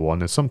and so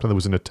on. And sometimes there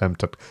was an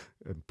attempt at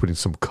putting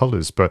some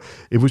colors, but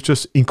it was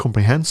just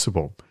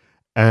incomprehensible.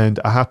 And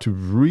I had to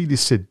really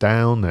sit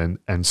down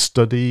and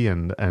study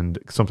and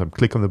sometimes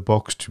click on the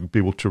box to be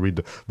able to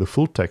read the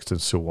full text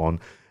and so on.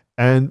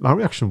 And my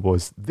reaction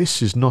was,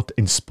 this is not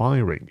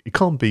inspiring. It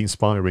can't be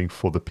inspiring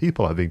for the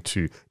people having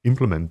to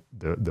implement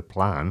the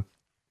plan.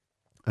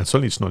 and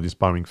certainly it's not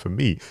inspiring for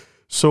me.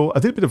 So I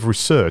did a bit of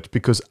research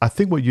because I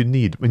think what you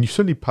need, when you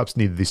certainly perhaps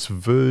need this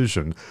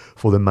version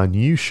for the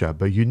minutiae,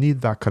 but you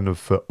need that kind of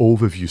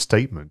overview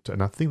statement.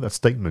 And I think that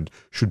statement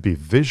should be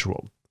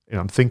visual. And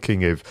I'm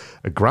thinking of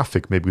a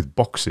graphic maybe with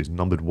boxes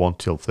numbered 1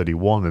 till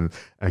 31 and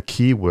a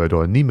keyword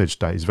or an image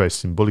that is very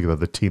symbolic that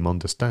the team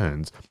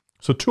understands.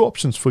 So 2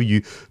 options for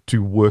you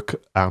to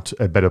work out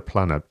a better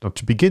planner. Now,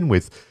 to begin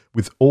with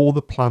all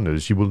the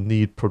planners, you will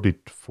need probably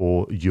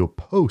for your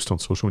post on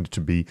social media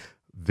to be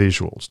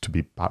visuals, to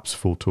be perhaps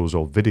photos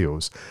or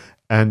videos.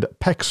 And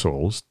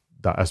Pexels,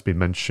 that has been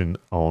mentioned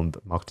on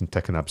Marketing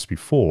Tech and Apps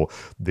before,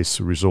 this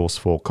resource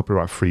for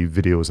copyright-free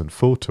videos and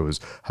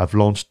photos, have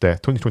launched their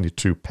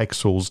 2022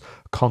 Pexels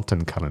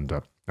content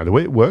calendar. Now, the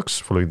way it works,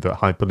 following the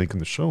hyperlink in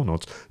the show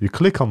notes, you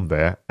click on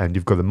there and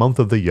you've got the month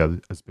of the year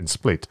that has been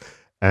split.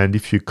 And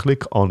if you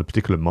click on a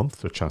particular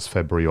month, such as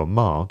February or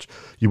March,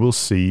 you will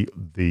see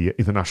the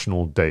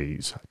international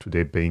days,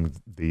 today being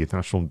the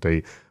International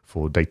Day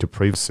for Data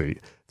Privacy.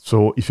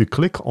 So if you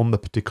click on the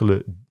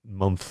particular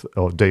month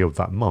or day of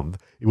that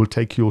month, it will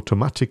take you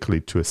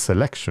automatically to a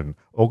selection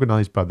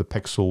organized by the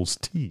Pexels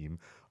team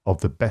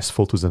of the best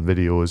photos and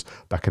videos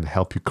that can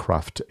help you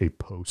craft a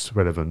post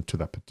relevant to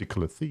that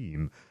particular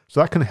theme.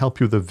 So that can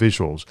help you with the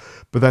visuals.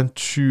 But then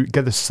to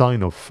get a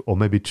sign off, or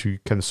maybe to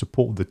kind of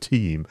support the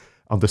team,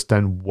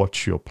 understand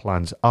what your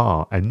plans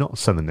are and not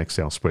send an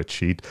Excel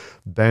spreadsheet,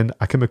 then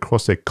I came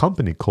across a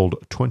company called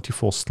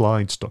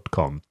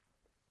 24slides.com.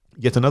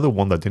 Yet another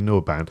one that I didn't know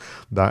about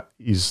that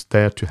is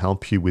there to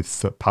help you with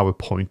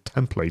PowerPoint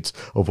templates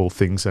of all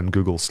things and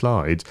Google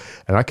Slides.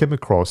 And I came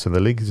across, and the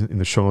link is in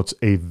the show notes,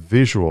 a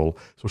visual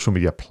social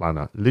media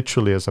planner.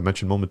 Literally, as I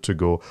mentioned a moment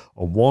ago,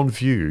 on one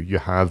view, you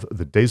have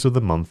the days of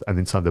the month, and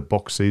inside the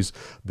boxes,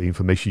 the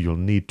information you'll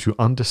need to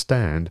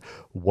understand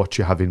what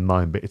you have in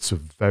mind. But it's a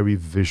very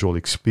visual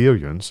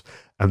experience.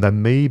 And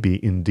then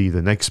maybe indeed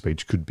the next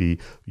page could be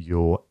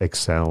your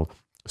Excel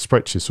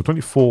spreadsheet. So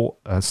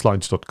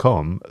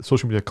 24slides.com,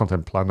 social media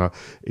content planner,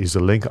 is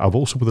a link. I've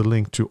also put a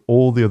link to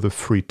all the other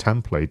free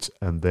templates,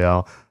 and there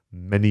are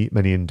many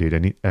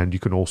indeed, and you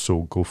can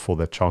also go for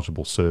their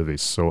chargeable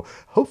service. So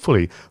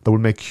hopefully that will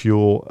make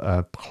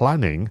your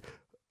planning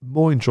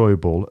more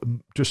enjoyable,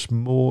 just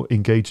more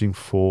engaging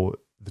for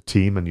the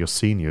team and your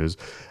seniors,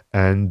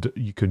 and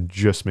you can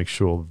just make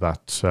sure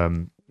that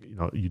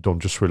you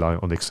don't just rely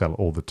on Excel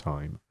all the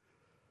time.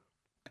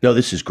 No,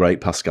 this is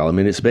great, Pascal. I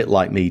mean, it's a bit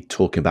like me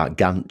talking about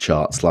Gantt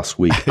charts last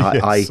week.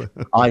 Yes.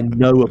 I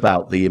know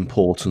about the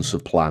importance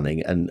of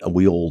planning, and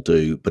we all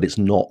do, but it's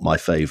not my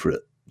favorite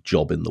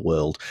job in the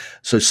world.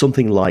 So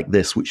something like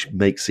this, which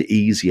makes it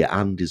easier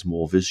and is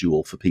more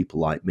visual for people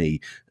like me,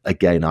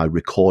 again, I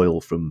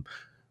recoil from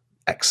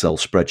Excel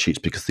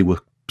spreadsheets because they were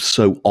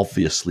so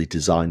obviously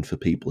designed for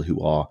people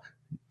who are,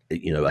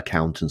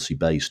 accountancy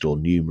based or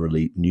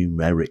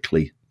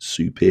numerically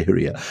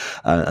superior,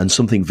 and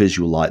something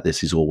visual like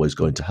this is always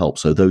going to help.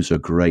 So those are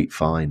great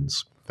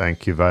finds.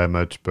 Thank you very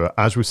much. But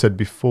as we said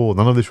before,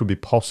 none of this would be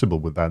possible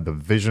without the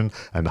vision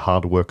and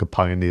hard work of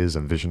pioneers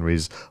and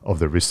visionaries of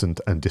the recent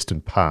and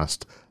distant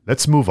past.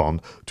 Let's move on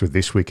to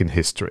This Week in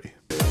History.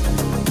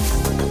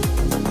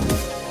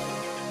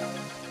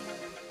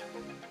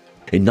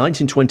 In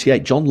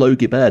 1928, John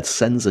Logie Baird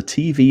sends a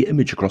TV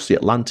image across the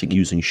Atlantic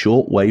using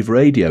shortwave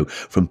radio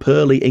from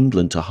Purley,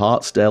 England to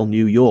Hartsdale,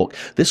 New York.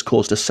 This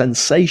caused a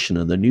sensation,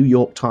 and the New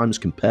York Times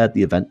compared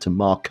the event to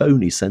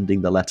Marconi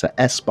sending the letter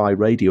S by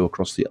radio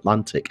across the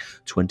Atlantic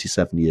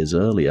 27 years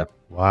earlier.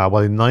 Wow,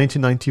 well, in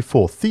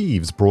 1994,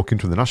 thieves broke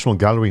into the National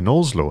Gallery in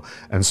Oslo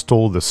and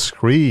stole the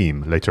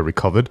Scream, later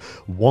recovered,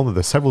 one of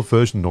the several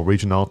versions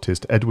Norwegian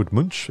artist Edvard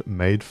Munch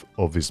made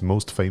of his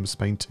most famous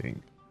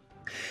painting.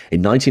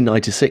 In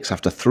 1996,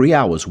 after 3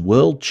 hours,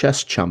 world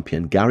chess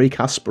champion Garry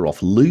Kasparov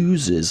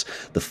loses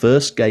the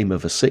first game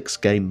of a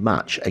 6-game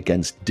match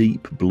against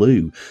Deep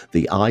Blue,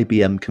 the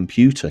IBM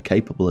computer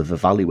capable of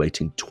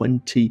evaluating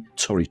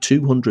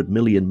 200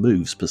 million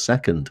moves per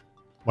second.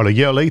 Well, a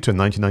year later, in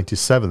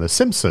 1997, The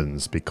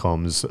Simpsons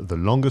becomes the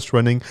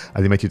longest-running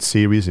animated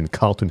series in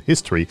cartoon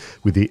history,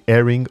 with the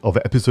airing of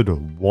episode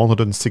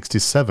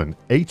 167,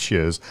 8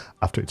 years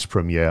after its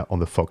premiere on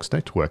the Fox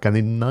network. And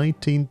in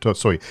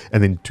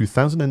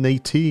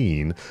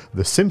 2018,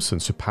 The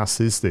Simpsons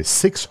surpasses the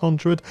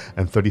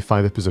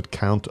 635-episode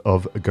count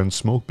of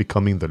Gunsmoke,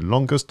 becoming the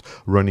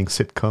longest-running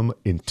sitcom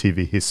in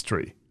TV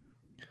history.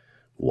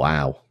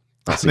 Wow,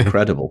 that's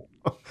incredible.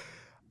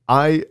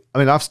 I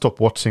mean, I've stopped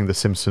watching The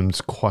Simpsons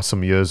quite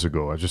some years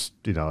ago.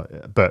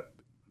 But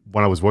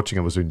when I was watching,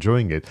 I was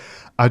enjoying it.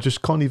 I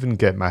just can't even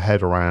get my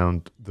head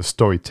around the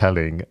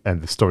storytelling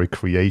and the story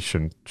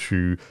creation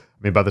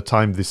by the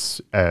time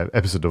this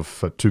episode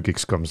of 2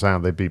 Geeks comes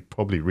out, they'd be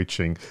probably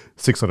reaching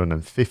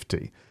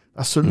 650.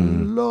 That's a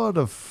lot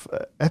of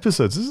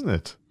episodes, isn't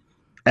it?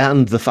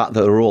 And the fact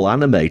that they're all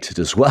animated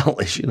as well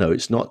is,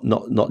 it's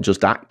not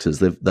just actors.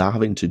 They're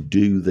having to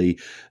do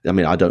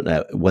I don't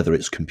know whether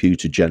it's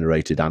computer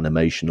generated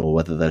animation or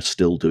whether they're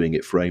still doing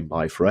it frame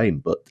by frame,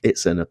 but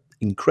it's an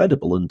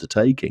incredible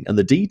undertaking, and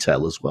the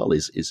detail as well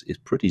is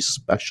pretty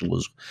special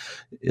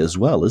as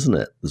well, isn't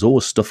it? There's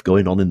always stuff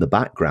going on in the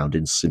background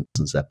in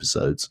Simpsons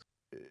episodes.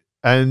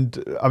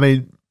 And I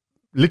mean,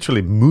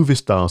 literally, movie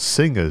stars,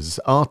 singers,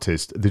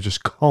 artists, they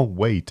just can't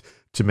wait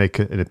to make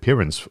an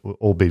appearance,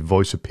 albeit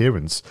voice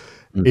appearance,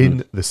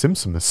 in The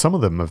Simpsons. Some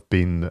of them have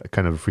been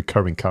kind of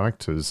recurring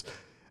characters.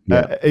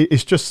 Yeah.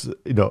 It's just,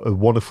 a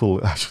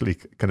wonderful, actually,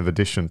 kind of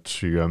addition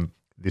to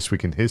This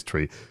Week in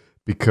History,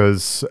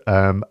 because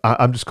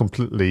I'm just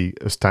completely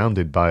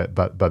astounded by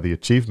the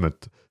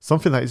achievement.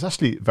 Something that is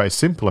actually very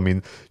simple. I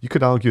mean, you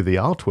could argue the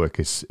artwork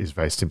is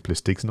very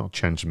simplistic. It's not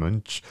changed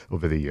much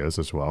over the years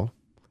as well.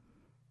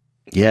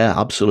 Yeah,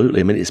 absolutely.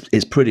 I mean,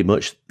 it's pretty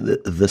much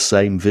the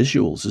same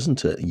visuals,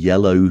 isn't it?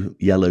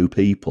 Yellow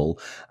people,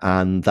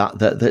 and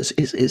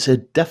it's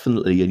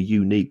definitely a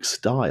unique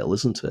style,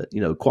 isn't it?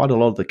 Quite a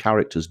lot of the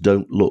characters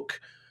don't look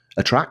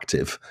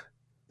attractive;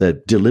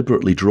 they're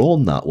deliberately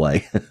drawn that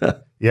way.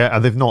 Yeah,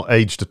 and they've not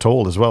aged at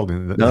all as well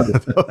in No.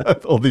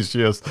 all these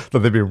years that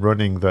they've been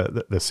running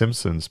the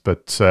Simpsons.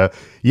 But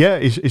yeah,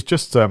 it's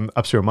just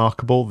absolutely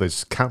remarkable.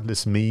 There's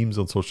countless memes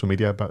on social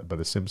media about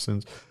the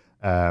Simpsons.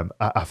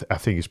 I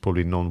think it's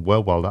probably known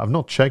well. I've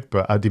not checked,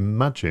 but I'd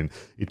imagine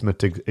it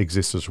might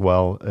exist as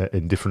well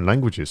in different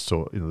languages.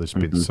 So there's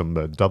been some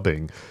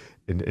dubbing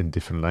in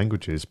different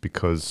languages,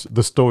 because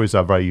the stories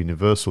are very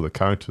universal. The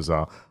characters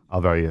are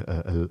very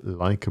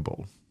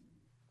likable.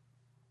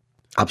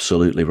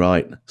 Absolutely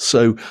right.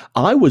 So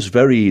I was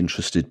very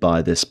interested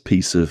by this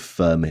piece of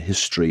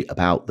history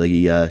about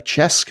the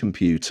chess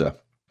computer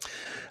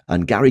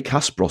and Garry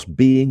Kasparov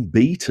being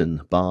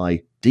beaten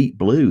by Deep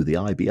Blue, the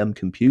IBM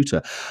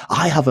computer.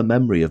 I have a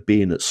memory of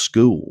being at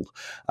school,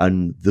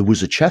 and there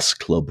was a chess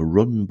club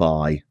run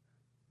by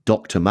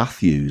Dr.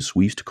 Matthews.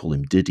 We used to call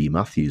him Diddy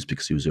Matthews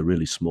because he was a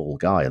really small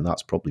guy, and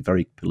that's probably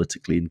very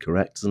politically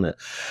incorrect, isn't it?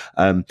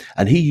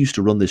 And he used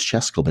to run this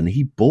chess club, and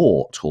he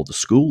bought, or the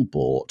school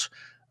bought,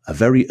 a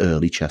very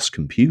early chess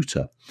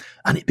computer,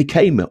 and it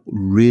became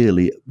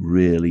really,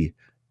 really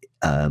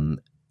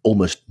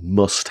almost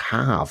must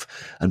have.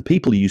 And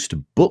people used to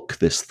book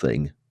this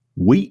thing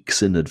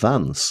weeks in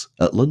advance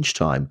at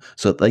lunchtime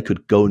so that they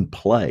could go and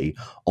play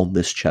on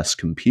this chess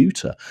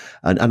computer.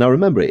 And I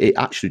remember it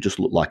actually just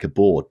looked like a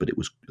board, but it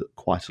was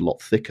quite a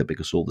lot thicker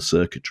because all the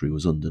circuitry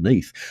was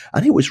underneath.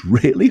 And it was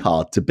really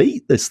hard to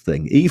beat this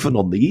thing, even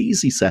on the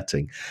easy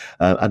setting.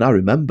 And I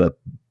remember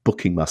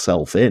booking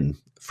myself in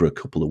for a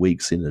couple of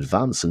weeks in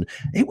advance, and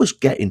it was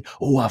getting,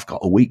 I've got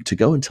a week to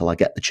go until I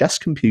get the chess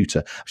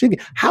computer. I was thinking,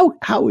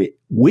 how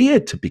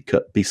weird to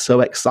be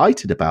so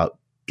excited about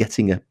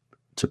getting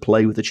to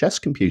play with a chess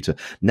computer.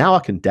 Now I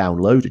can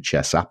download a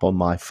chess app on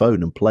my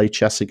phone and play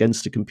chess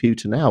against a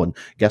computer now, and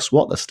guess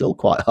what? They're still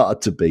quite hard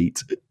to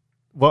beat.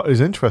 What is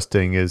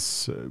interesting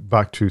is,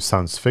 back to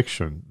science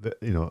fiction,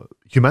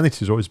 humanity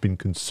has always been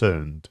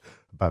concerned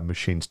about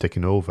machines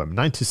taking over.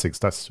 96,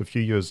 that's a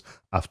few years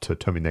after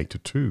Terminator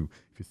 2,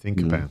 if you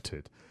think about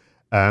it.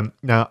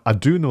 Now, I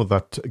do know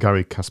that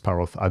Garry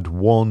Kasparov had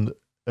won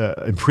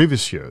in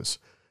previous years,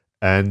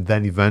 and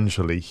then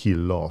eventually he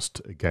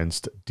lost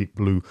against Deep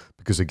Blue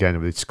because, again,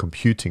 of its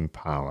computing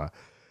power.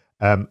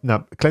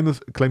 Now,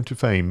 claim to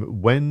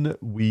fame, when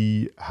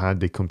we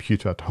had a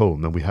computer at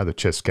home and we had a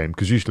chess game,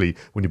 because usually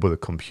when you bought a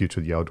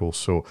computer, you had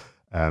also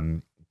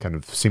kind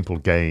of simple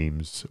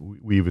games.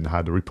 We even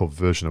had a rip-off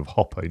version of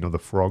Hopper, the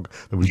frog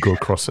that would go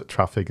across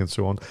traffic and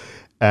so on.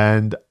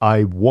 And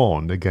I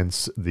won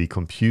against the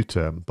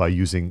computer by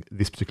using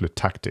this particular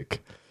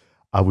tactic.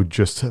 I would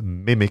just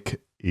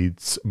mimic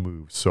its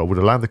moves. So I would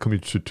allow the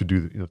computer to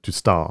do, to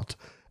start,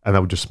 and I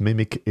would just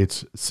mimic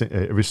its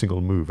every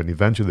single move. And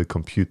eventually the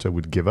computer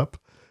would give up,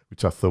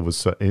 which I thought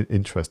was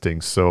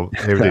interesting. So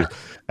here it is.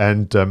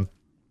 And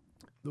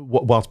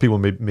whilst people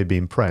may be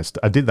impressed,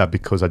 I did that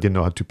because I didn't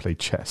know how to play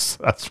chess.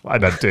 That's why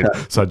I did.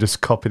 So I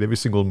just copied every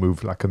single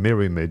move like a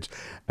mirror image,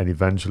 and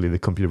eventually the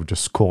computer would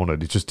just corner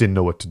it. It just didn't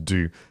know what to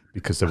do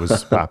because there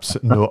was perhaps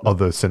no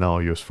other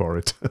scenarios for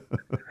it.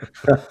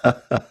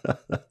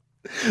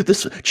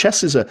 This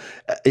chess is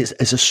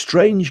a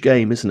strange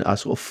game, isn't it? I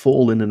sort of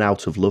fall in and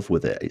out of love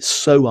with it. It's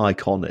so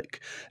iconic.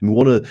 I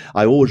mean,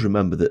 I always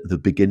remember that the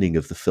beginning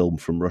of the film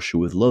From Russia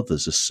with Love,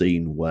 there's a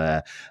scene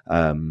where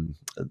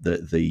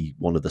the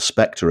one of the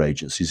Spectre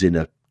agents is in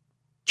a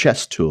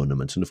chess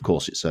tournament, and of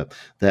course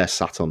they're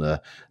sat on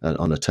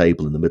a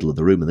table in the middle of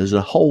the room, and there's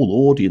a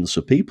whole audience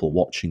of people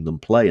watching them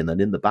play, and then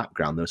in the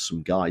background there's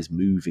some guys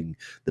moving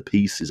the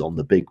pieces on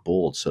the big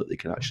board so that they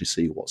can actually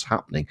see what's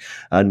happening.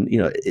 And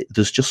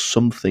there's just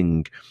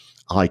something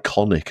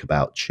iconic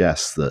about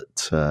chess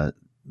that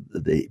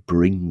it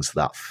brings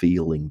that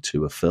feeling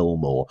to a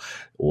film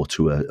or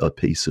to a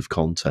piece of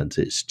content.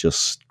 It's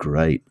just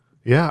great.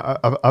 Yeah,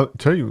 I'll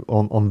tell you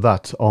on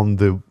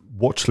the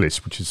watch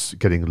list, which is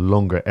getting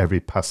longer every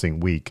passing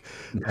week.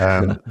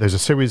 There's a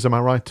series, am I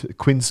right?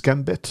 Queen's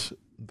Gambit.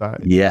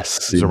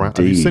 Yes, is around.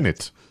 Have you seen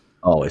it?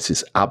 Oh, it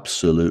is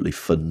absolutely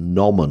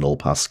phenomenal,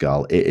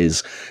 Pascal. It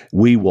is.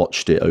 We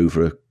watched it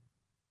over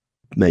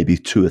maybe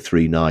 2 or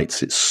 3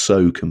 nights. It's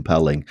so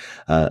compelling.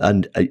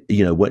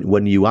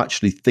 When you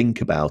actually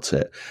think about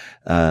it,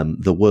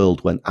 the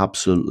world went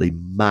absolutely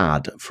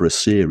mad for a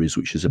series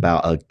which is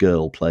about a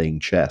girl playing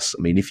chess.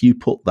 I mean, if you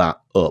put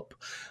that up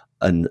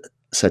and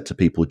said to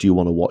people, do you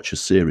want to watch a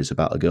series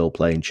about a girl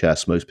playing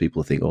chess? Most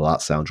people think, oh,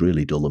 that sounds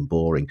really dull and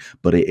boring,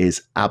 but it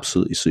is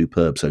absolutely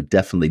superb. So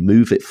definitely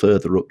move it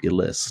further up your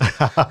list.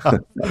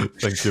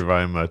 Thank you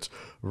very much.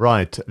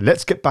 Right,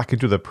 let's get back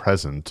into the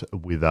present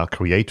with our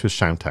creator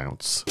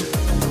shout-outs.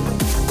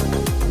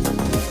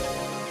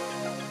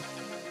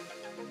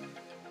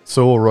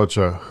 So,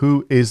 Roger,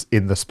 who is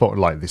in the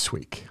spotlight this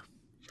week?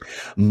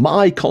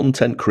 My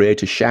content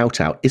creator shout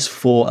out is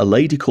for a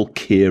lady called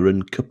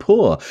Kieran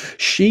Kapoor.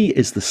 She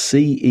is the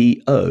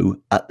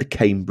CEO at the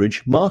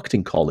Cambridge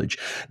Marketing College.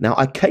 Now,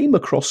 I came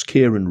across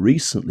Kieran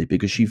recently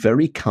because she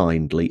very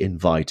kindly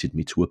invited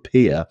me to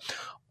appear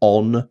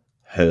on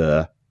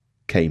her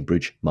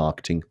Cambridge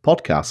Marketing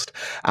podcast.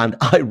 And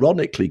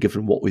ironically,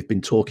 given what we've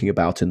been talking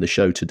about in the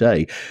show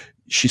today,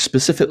 she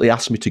specifically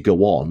asked me to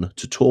go on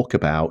to talk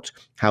about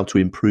how to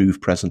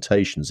improve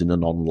presentations in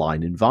an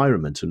online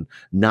environment. And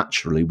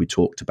naturally, we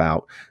talked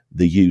about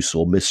the use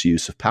or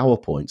misuse of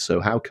PowerPoint.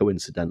 So how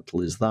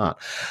coincidental is that?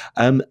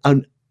 And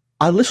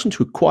I listened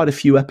to quite a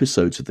few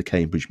episodes of the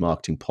Cambridge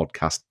Marketing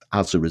Podcast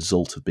as a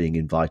result of being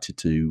invited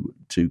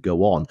to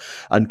go on.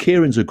 And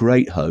Kieran's a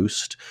great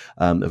host,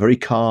 a very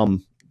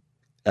calming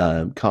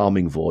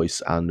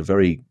voice, and a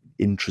very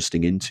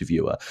interesting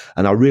interviewer,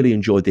 and I really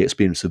enjoyed the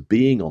experience of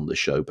being on the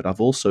show, but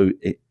I've also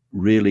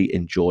really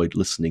enjoyed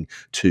listening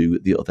to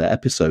the other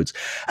episodes.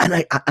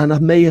 And I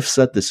may have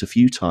said this a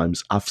few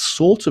times, I've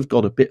sort of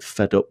got a bit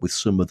fed up with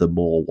some of the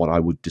more what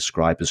I would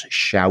describe as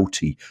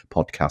shouty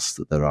podcasts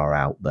that there are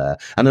out there.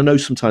 And I know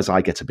sometimes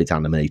I get a bit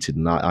animated,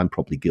 and I'm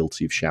probably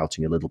guilty of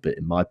shouting a little bit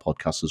in my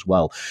podcast as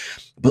well.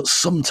 But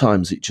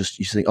sometimes it just,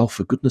 you think, oh,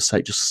 for goodness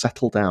sake, just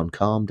settle down,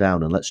 calm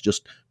down, and let's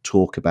just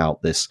talk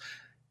about this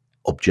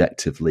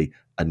objectively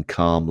and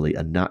calmly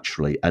and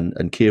naturally,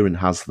 and Kieran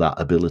has that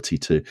ability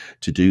to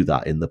do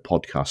that in the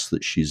podcast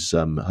that she's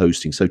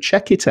hosting. So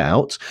check it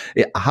out.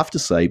 I have to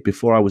say,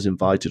 before I was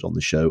invited on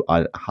the show,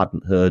 I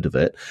hadn't heard of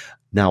it.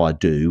 Now I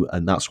do,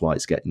 and that's why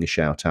it's getting a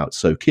shout out.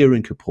 So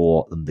Kieran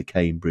Kapoor and the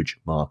Cambridge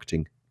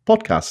Marketing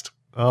Podcast.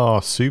 Oh,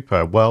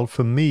 super. Well,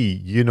 for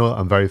me,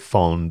 I'm very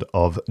fond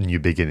of new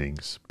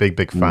beginnings.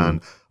 Big fan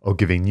of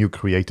giving new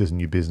creators,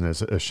 new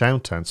business a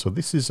shout out. So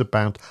this is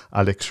about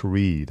Alex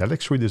Reid.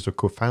 Alex Reid is the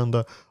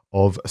co-founder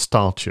of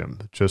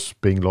Startium, just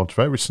being launched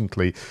very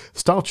recently.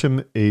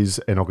 Startium is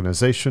an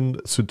organization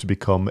soon to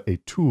become a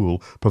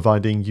tool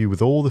providing you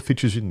with all the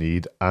features you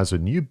need as a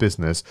new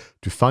business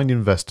to find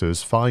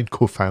investors, find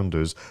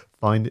co-founders,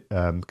 find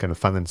kind of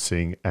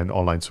financing and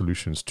online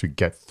solutions to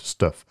get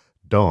stuff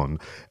done.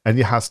 And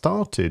he has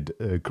started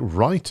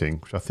writing,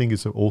 which I think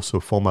is also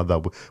a format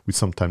that we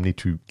sometimes need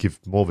to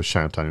give more of a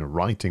shout out in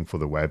writing for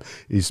the web.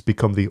 He's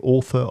become the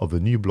author of a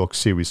new blog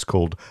series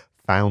called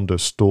Founder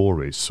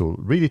Stories. So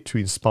really to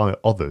inspire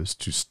others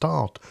to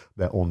start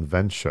their own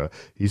venture.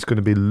 He's going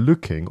to be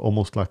looking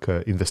almost like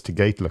an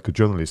investigator, like a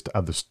journalist,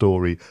 at the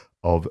story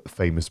of a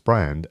famous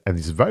brand. And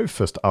his very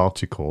first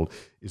article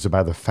is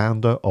about the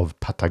founder of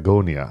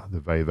Patagonia,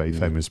 the very, very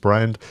famous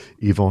brand,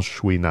 Yvon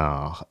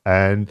Chouinard.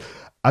 And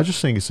I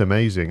just think it's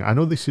amazing. I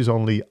know this is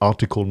only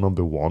article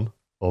number 1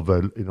 of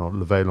a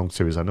very long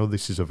series. I know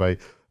this is a very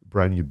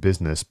brand new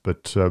business,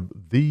 but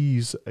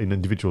these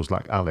individuals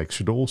like Alex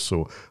should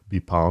also be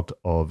part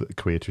of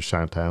Creator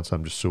Shoutouts.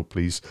 I'm just so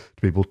pleased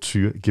to be able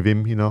to give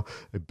him,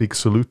 a big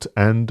salute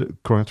and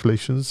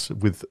congratulations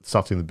with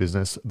starting the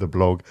business, the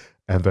blog,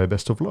 and very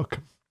best of luck.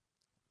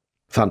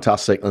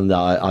 Fantastic, and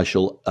I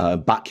shall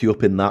back you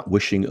up in that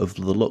wishing of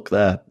the luck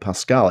there,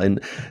 Pascal. And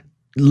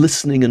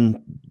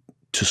listening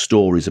to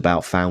stories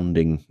about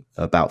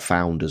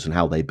founders and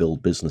how they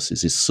build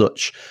businesses is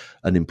such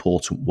an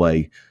important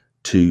way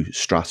to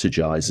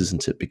strategize,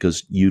 isn't it?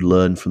 Because you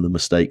learn from the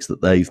mistakes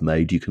that they've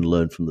made, you can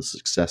learn from the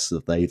success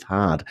that they've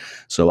had.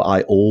 So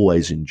I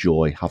always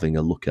enjoy having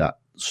a look at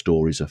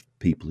stories of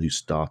people who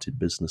started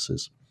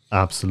businesses.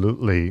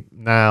 Absolutely.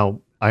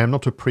 Now, I am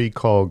not a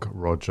precog,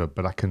 Roger,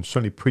 but I can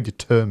certainly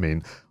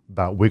predetermine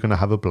that we're going to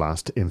have a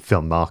blast in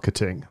film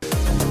marketing.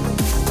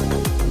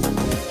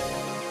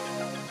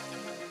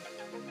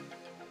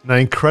 Now,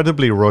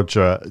 incredibly,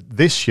 Roger,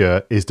 this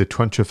year is the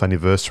 20th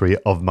anniversary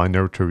of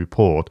Minority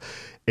Report,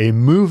 a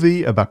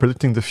movie about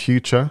predicting the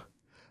future,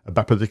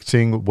 about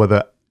predicting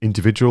whether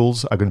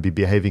individuals are going to be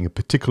behaving a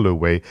particular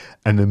way,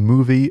 and a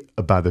movie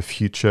about the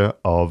future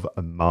of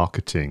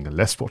marketing.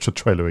 Let's watch the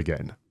trailer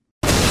again.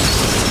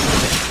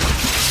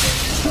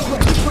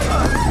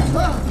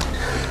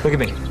 Look at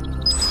me.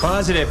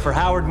 Positive for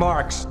Howard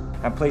Marks.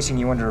 I'm placing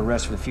you under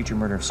arrest for the future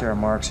murder of Sarah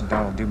Marks and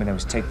Donald Dubin that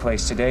was to take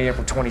place today,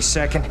 April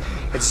 22nd,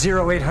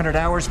 at 0800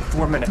 hours and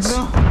 4 minutes.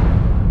 No.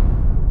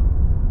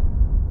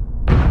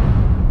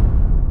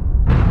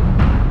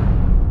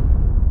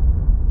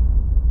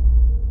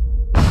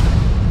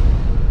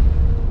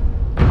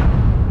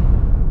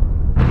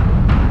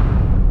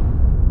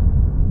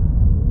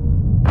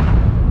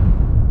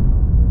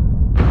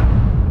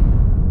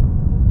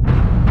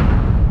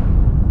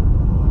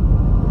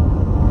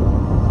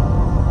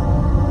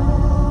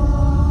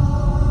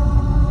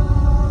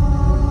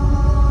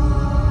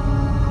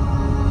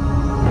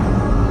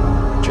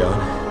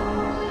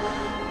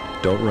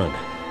 Don't run.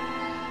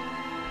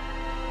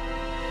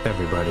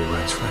 Everybody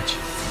runs, Fletch.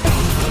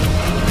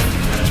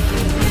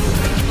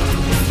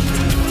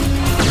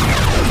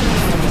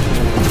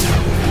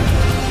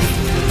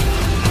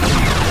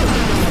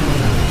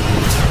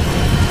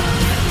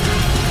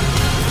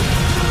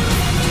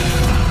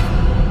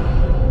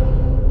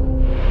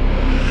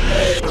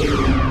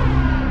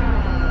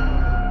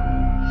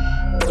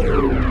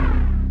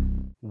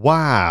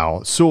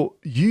 Wow. So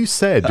you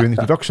said during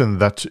the introduction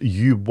that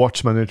you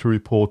watched Minority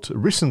Report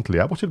recently.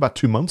 I watched it about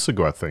 2 months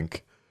ago, I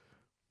think.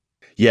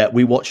 Yeah,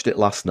 we watched it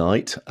last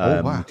night.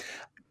 Wow.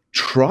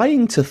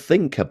 Trying to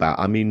think about,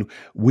 I mean,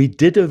 we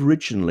did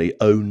originally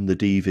own the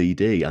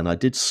DVD, and I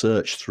did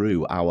search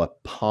through our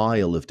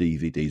pile of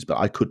DVDs, but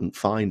I couldn't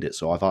find it.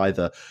 So I've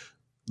either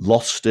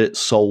lost it,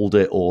 sold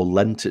it, or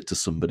lent it to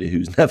somebody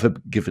who's never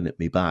given it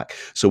me back.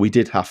 So we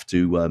did have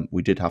to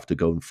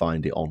go and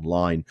find it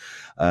online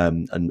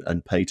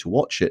and pay to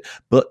watch it.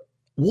 But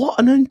what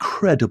an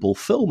incredible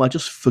film. I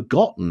just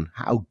forgotten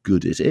how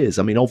good it is.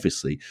 I mean,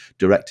 obviously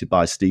directed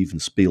by Steven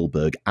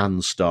Spielberg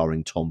and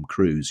starring Tom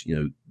Cruise. You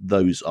know,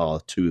 those are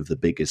two of the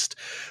biggest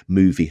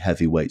movie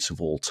heavyweights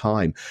of all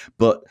time.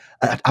 But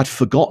I'd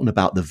forgotten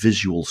about the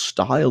visual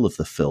style of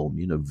the film,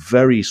 you know,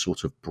 very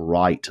sort of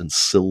bright and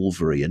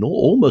silvery and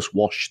almost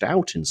washed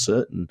out in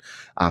certain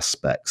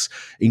aspects.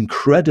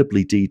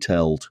 Incredibly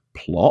detailed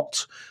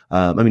plot.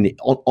 I mean,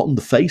 on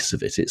the face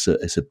of it, it's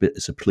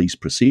a police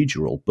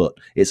procedural, but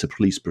it's a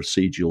police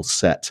procedural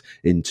set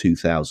in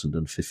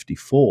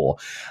 2054.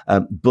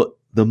 But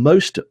the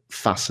most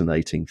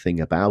fascinating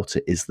thing about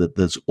it is that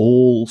there's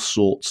all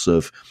sorts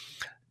of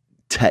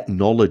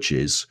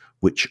technologies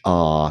which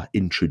are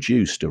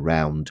introduced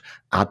around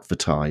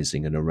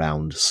advertising and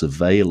around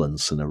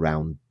surveillance and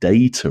around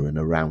data and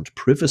around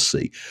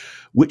privacy,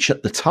 which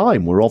at the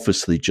time were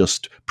obviously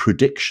just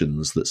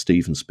predictions that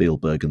Steven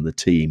Spielberg and the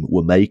team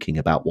were making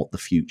about what the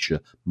future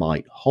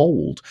might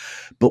hold.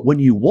 But when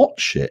you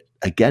watch it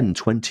again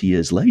 20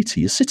 years later,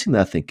 you're sitting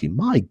there thinking,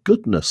 my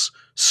goodness,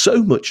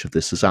 so much of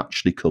this has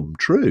actually come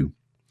true.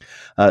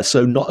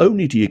 So not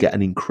only do you get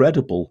an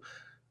incredible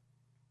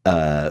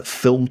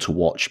film to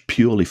watch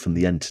purely from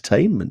the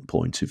entertainment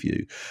point of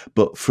view,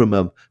 but from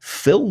a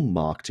film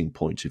marketing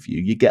point of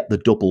view, you get the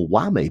double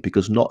whammy,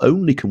 because not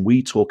only can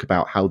we talk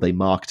about how they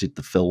marketed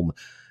the film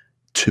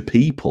to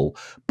people,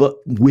 but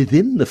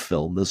within the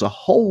film there's a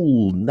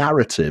whole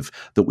narrative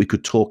that we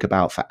could talk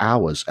about for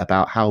hours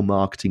about how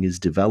marketing is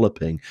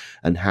developing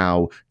and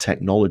how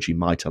technology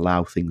might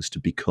allow things to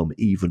become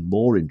even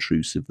more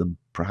intrusive than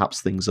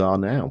perhaps things are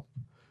now.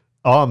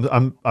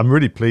 Oh, I'm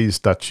really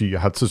pleased that you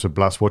had such a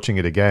blast watching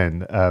it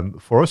again.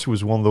 For us, it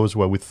was one of those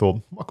where we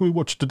thought, what can we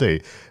watch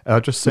today? And I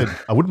just said,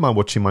 I wouldn't mind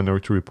watching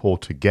Minority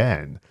Report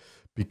again,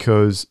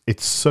 because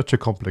it's such a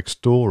complex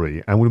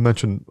story. And we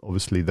mentioned,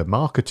 obviously, the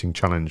marketing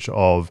challenge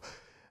of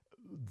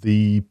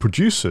the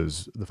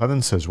producers, the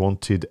financiers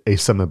wanted a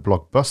summer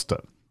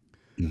blockbuster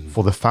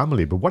for the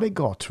family. But what it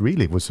got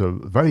really was a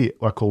very,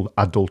 what I call,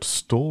 adult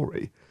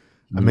story.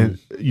 I mean,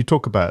 you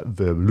talk about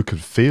the look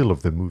and feel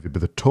of the movie, but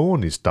the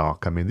tone is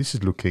dark. I mean, this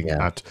is looking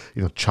at,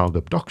 you know, child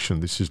abduction.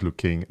 This is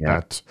looking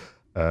at,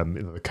 you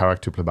know, the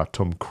character played by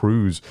Tom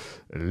Cruise,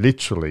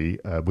 literally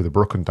with a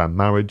broken down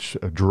marriage,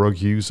 a drug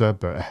user,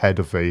 but head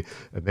of an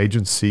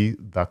agency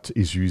that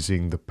is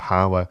using the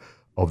power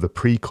of the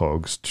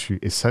precogs to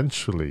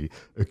essentially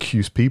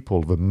accuse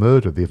people of a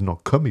murder they have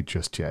not committed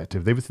just yet,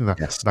 of everything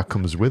that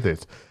comes with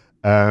it.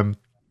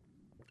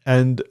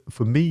 And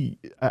for me,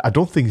 I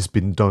don't think it's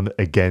been done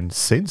again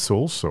since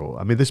also.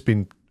 I mean, there's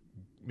been,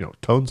 you know,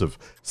 tons of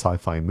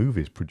sci-fi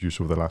movies produced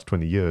over the last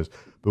 20 years,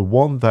 but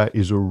one that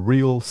is a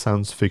real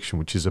science fiction,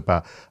 which is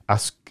about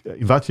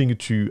inviting you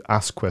to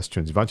ask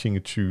questions, inviting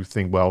you to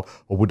think, well,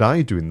 what would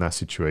I do in that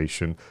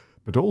situation?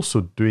 But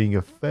also doing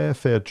a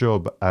fair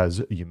job,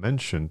 as you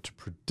mentioned, to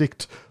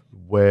predict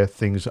where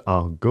things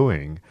are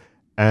going.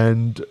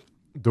 And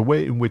the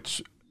way in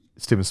which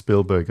Steven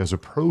Spielberg has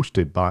approached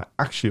it by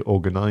actually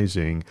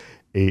organizing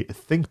a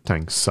think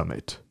tank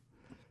summit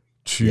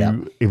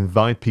to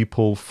invite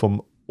people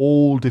from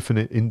all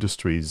different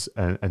industries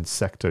and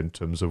sector in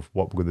terms of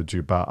what we're going to do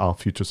about our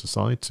future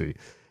society.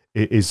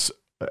 It is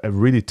a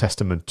really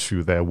testament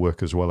to their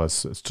work as well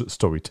as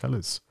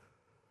storytellers.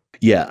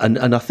 Yeah,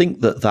 and I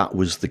think that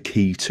was the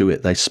key to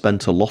it. They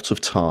spent a lot of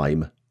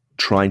time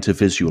trying to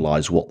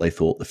visualize what they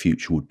thought the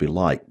future would be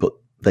like, but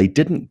they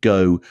didn't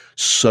go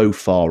so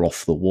far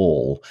off the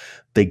wall.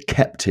 They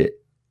kept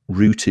it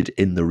rooted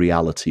in the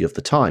reality of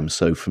the time.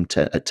 So from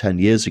 10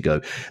 years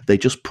ago, they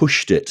just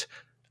pushed it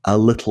a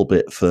little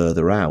bit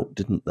further out,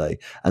 didn't they?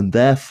 And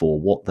therefore,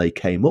 what they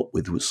came up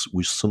with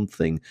was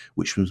something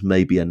which was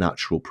maybe a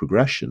natural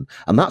progression.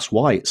 And that's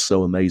why it's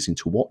so amazing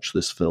to watch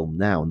this film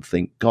now and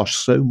think, gosh,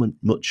 so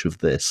much of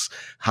this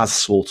has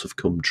sort of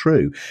come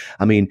true.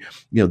 I mean,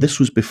 you know, this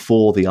was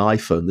before the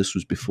iPhone, this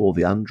was before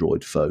the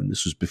Android phone,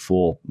 this was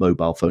before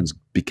mobile phones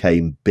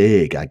became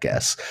big, I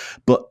guess.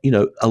 But, you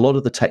know, a lot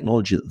of the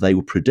technology that they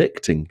were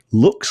predicting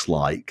looks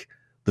like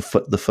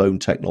the phone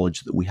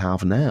technology that we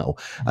have now.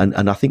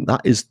 And I think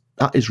that is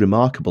that is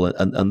remarkable,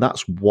 and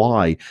that's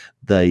why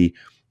they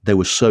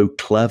were so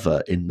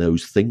clever in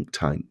those think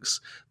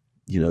tanks.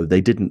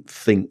 They didn't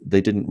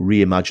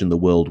reimagine the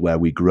world where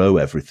we grow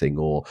everything,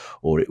 or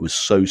it was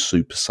so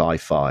super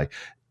sci-fi.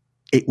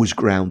 It was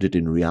grounded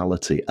in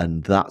reality,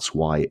 and that's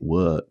why it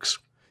works.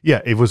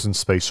 Yeah, it wasn't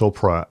space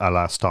opera a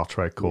la Star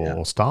Trek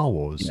or Star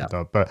Wars.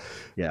 Yeah. But,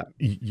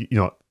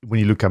 when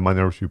you look at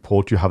Minority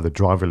Report, you have the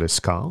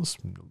driverless cars.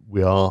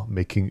 We are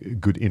making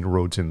good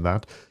inroads in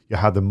that. You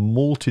have the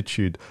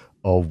multitude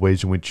of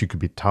ways in which you could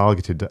be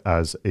targeted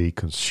as a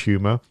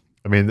consumer.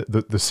 I mean,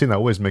 the scene that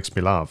always makes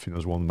me laugh,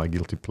 as one of my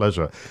guilty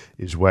pleasure,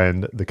 is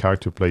when the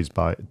character played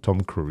by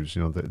Tom Cruise,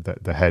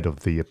 the head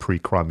of the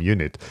pre-crime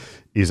unit,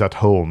 is at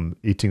home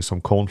eating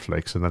some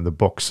cornflakes, and then the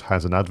box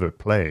has an advert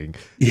playing.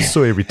 It's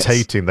so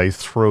irritating that he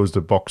throws the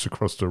box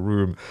across the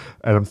room,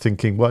 and I'm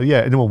thinking, well,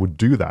 yeah, anyone would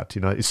do that.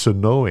 It's so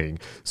annoying.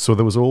 So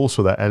there was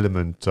also that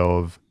element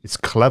of, it's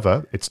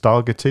clever, it's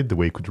targeted, the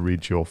way you could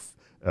read your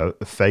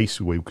face,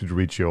 the way you could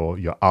read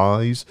your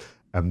eyes,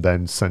 and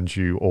then send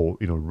you or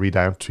read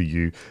out to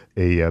you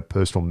a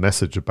personal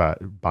message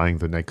about buying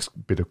the next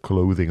bit of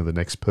clothing or the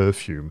next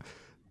perfume.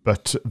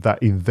 But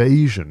that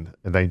invasion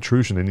and that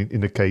intrusion, and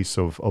in the case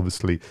of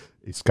obviously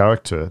his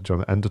character,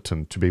 John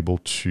Anderton, to be able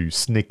to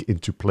sneak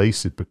into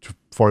places but to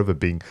forever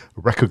being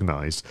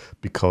recognized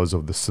because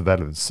of the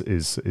surveillance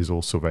is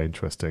also very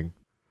interesting.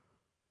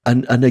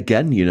 And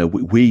again,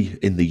 we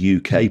in the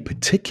UK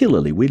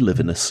particularly, we live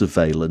in a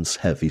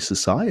surveillance-heavy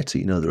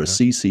society. There are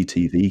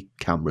CCTV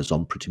cameras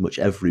on pretty much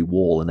every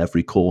wall and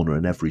every corner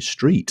and every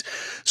street.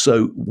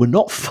 So we're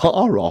not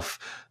far off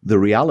the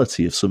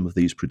reality of some of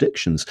these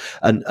predictions.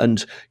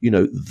 And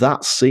that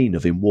scene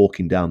of him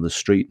walking down the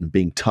street and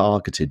being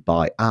targeted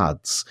by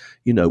ads,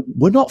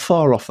 we're not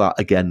far off that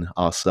again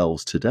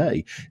ourselves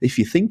today. If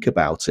you think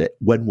about it,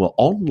 when we're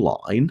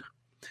online,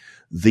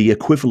 the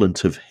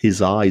equivalent of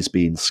his eyes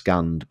being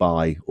scanned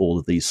by all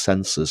of these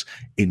sensors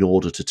in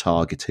order to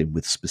target him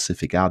with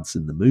specific ads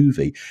in the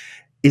movie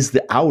is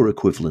our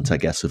equivalent, I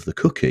guess, of the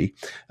cookie.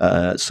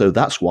 So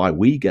that's why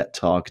we get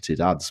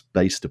targeted ads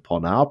based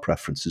upon our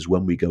preferences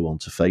when we go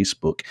onto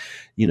Facebook.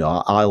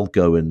 I'll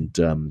go and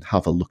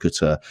have a look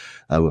at a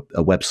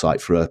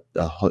website for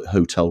a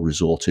hotel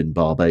resort in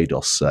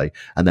Barbados, say,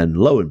 and then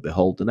lo and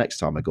behold, the next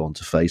time I go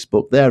onto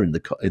Facebook, there in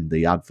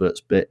the adverts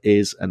bit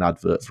is an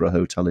advert for a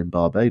hotel in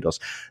Barbados.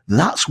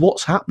 That's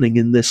what's happening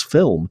in this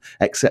film,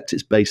 except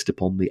it's based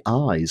upon the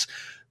eyes.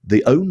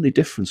 The only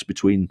difference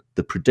between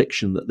the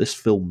prediction that this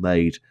film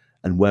made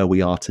and where we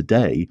are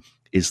today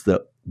is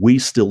that we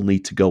still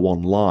need to go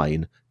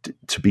online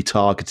to be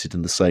targeted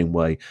in the same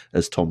way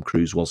as Tom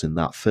Cruise was in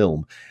that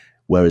film,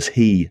 whereas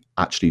he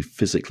actually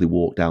physically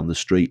walked down the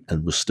street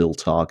and was still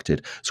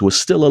targeted. So we're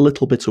still a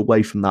little bit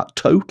away from that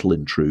total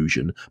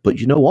intrusion. But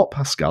you know what,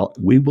 Pascal?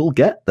 We will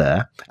get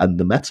there, and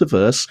the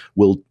metaverse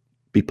will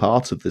be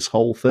part of this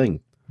whole thing.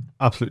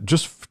 Absolutely.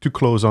 Just to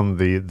close on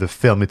the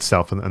film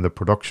itself and the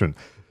production.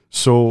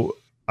 So,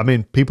 I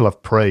mean, people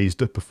have praised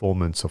the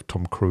performance of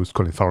Tom Cruise,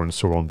 Colin Farrell, and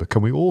so on, but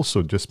can we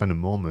also just spend a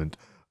moment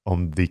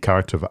on the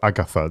character of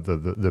Agatha,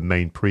 the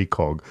main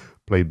precog,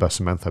 played by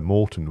Samantha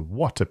Morton?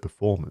 What a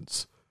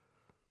performance.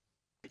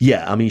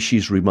 Yeah, I mean,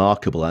 she's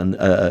remarkable, and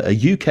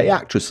a UK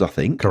actress, I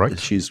think. Correct.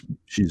 She's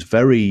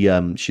very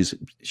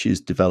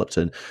she's developed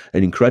an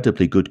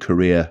incredibly good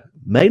career,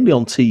 mainly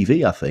on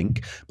TV, I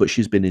think, but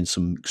she's been in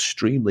some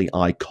extremely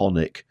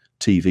iconic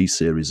TV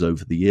series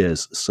over the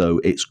years. So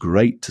it's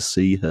great to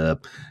see her,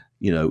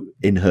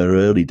 in her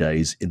early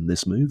days in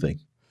this movie.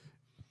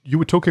 You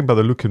were talking about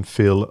the look and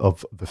feel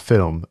of the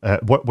film.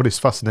 What is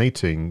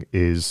fascinating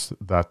is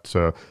that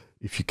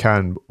if you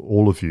can,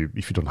 all of you,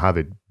 if you don't have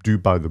it, do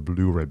buy the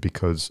Blu-ray,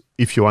 because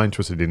if you are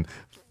interested in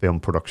film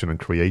production and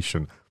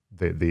creation,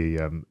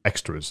 the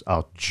extras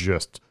are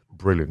just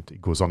brilliant.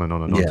 It goes on and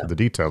on and on to the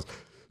details.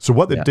 So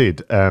what they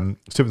did,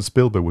 Steven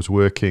Spielberg was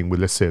working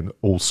with, let's say, an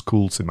old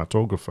school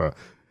cinematographer,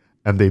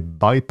 and they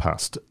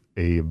bypassed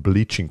a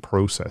bleaching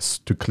process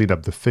to clean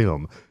up the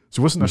film. So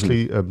it wasn't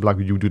actually like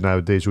you do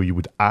nowadays where you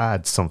would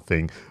add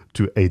something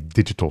to a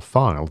digital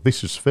file.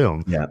 This is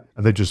film. Yeah.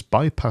 And they just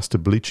bypassed the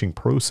bleaching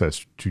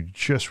process to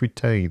just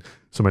retain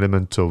some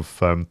element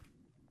of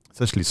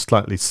essentially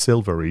slightly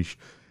silverish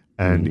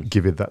and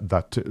give it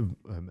that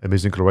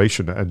amazing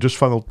coloration. And just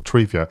final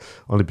trivia,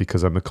 only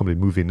because I'm a comedy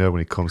movie nerd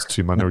when it comes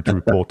to Minority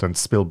Report and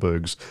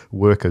Spielberg's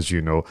work, as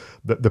you know,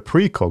 the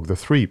precog, the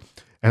three.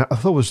 And I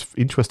thought was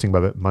interesting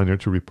about the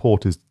Minority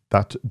Report is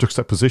that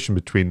juxtaposition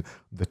between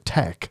the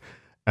tech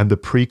and the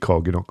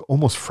precog,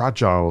 almost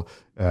fragile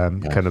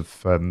kind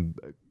of,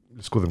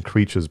 let's call them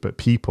creatures, but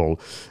people,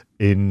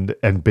 and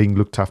being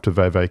looked after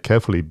very, very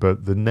carefully.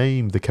 But the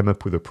name they came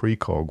up with, the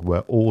precog,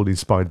 were all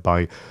inspired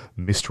by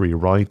mystery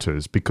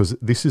writers, because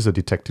this is a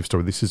detective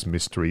story, this is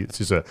mystery, this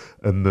is a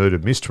murder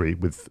mystery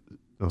with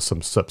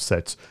some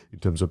subsets in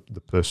terms of the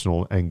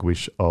personal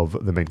anguish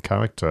of the main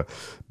character.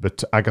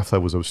 But Agatha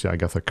was obviously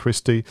Agatha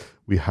Christie.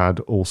 We had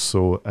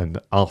also an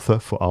Arthur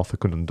for Arthur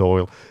Conan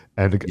Doyle,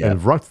 and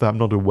right that I'm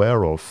not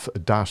aware of, a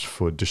dash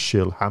for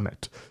Dashiell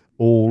Hammett.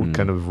 All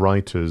kind of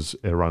writers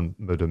around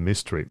murder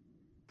mystery.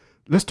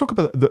 Let's talk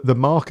about the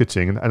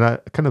marketing, and I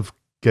kind of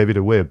gave it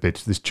away a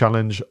bit. This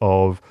challenge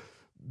of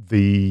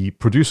the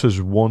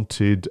producers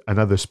wanted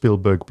another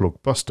Spielberg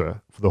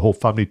blockbuster for the whole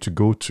family to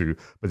go to,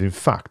 but in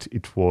fact,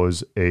 it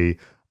was a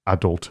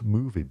adult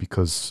movie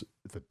because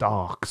the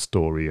dark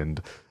story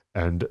and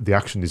the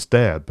action is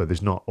there, but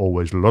there's not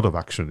always a lot of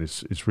action.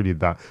 It's really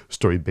that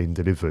story being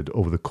delivered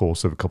over the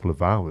course of a couple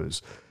of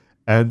hours,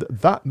 and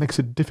that makes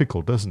it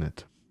difficult, doesn't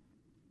it?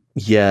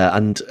 Yeah,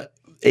 and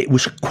it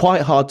was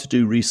quite hard to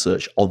do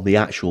research on the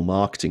actual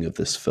marketing of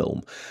this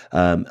film.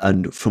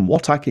 And from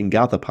what I can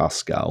gather,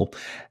 Pascal,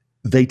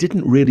 they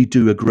didn't really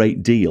do a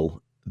great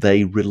deal.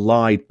 They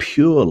relied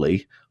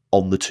purely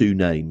on the two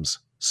names,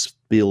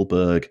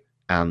 Spielberg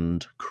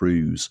and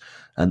Cruise.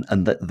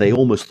 And that they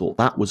almost thought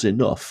that was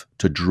enough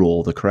to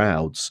draw the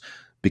crowds,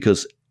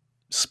 because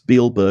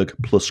Spielberg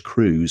plus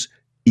Cruise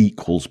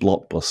equals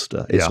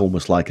blockbuster. It's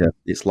almost like an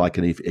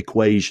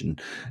equation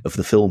of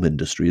the film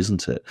industry,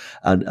 isn't it?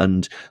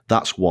 And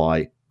that's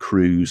why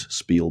Cruise,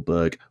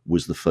 Spielberg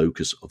was the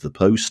focus of the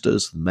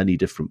posters, many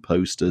different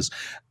posters,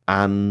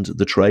 and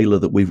the trailer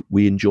that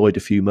we enjoyed a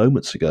few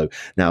moments ago.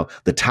 Now,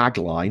 the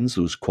taglines,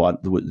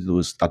 there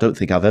was I don't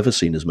think I've ever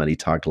seen as many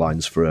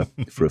taglines for a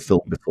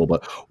film before.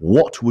 But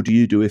what would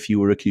you do if you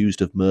were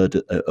accused of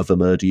a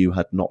murder you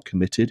had not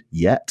committed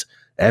yet?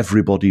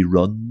 Everybody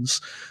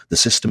runs. The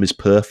system is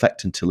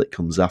perfect until it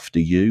comes after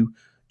you.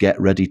 Get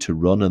ready to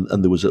run.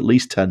 And there was at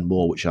least 10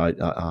 more, which I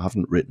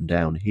haven't written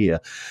down here.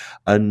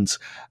 And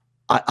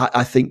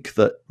I think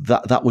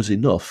that was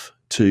enough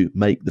to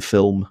make the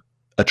film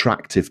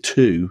attractive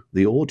to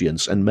the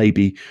audience. And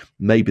maybe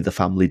the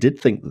family did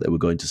think that they were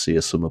going to see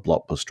a summer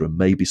blockbuster, and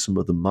maybe some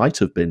of them might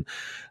have been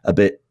a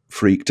bit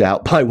freaked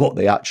out by what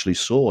they actually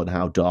saw and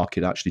how dark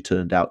it actually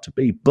turned out to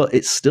be. But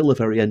it's still a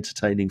very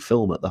entertaining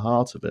film at the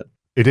heart of it.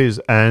 It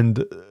is,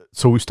 and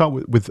so we start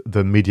with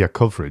the media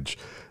coverage.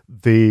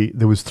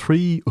 There was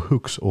three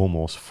hooks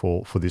almost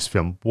for this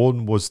film.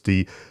 One was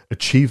the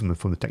achievement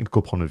from the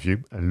technical point of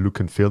view and look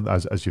and feel,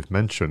 as you've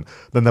mentioned.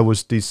 Then there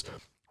was this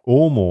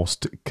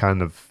almost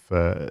kind of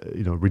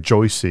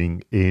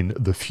rejoicing in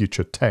the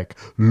future tech.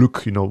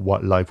 Look,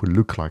 what life would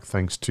look like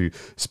thanks to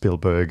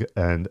Spielberg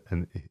and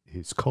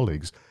his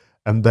colleagues.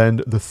 And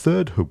then the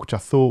third hook, which I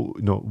thought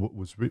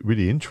was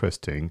really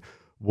interesting,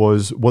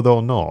 was whether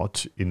or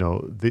not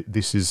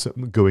this is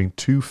going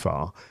too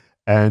far.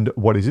 And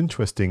what is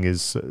interesting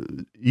is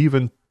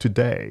even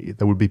today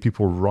there would be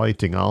people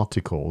writing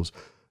articles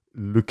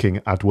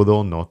looking at whether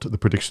or not the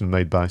prediction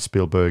made by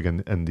Spielberg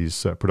and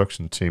his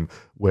production team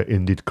were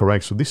indeed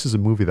correct. So this is a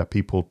movie that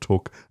people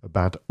talk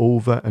about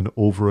over and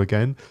over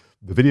again.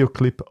 The video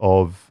clip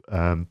of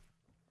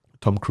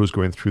Tom Cruise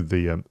going through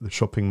the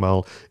shopping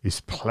mall is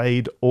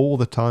played all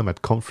the time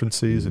at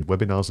conferences and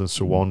webinars and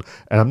so on.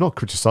 And I'm not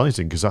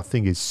criticizing, because I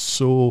think it's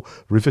so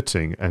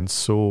riveting and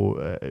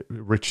so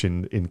rich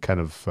in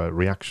kind of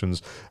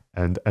reactions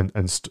and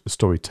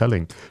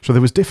storytelling. So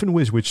there was different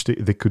ways which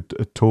they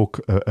could talk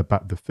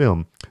about the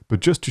film. But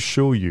just to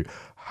show you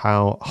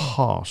how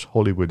harsh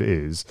Hollywood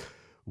is,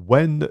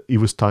 when it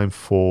was time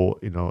for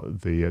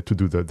to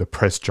do the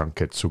press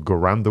junket, so go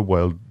around the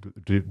world,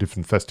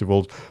 different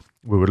festivals.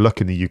 We were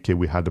lucky in the UK.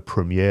 We had a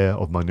premiere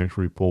of Minority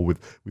Report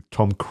with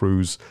Tom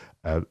Cruise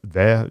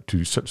there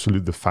to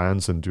salute the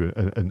fans and do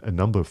a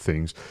number of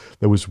things.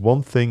 There was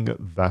one thing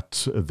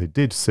that they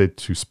did say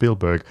to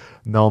Spielberg,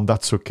 "No,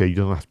 that's okay. You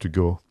don't have to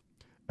go."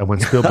 And when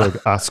Spielberg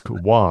asked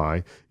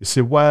why, he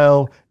said,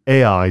 "Well,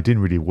 AI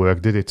didn't really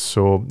work, did it?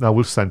 So now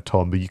we'll send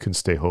Tom, but you can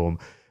stay home."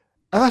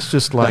 And that's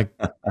just like,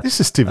 this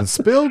is Steven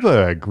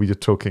Spielberg we are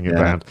talking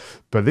about.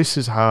 But this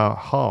is how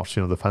harsh,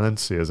 the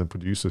financiers and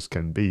producers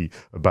can be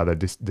about their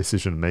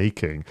decision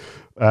making.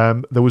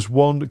 There was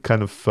one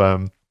kind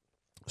of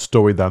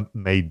story that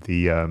made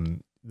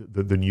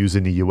the news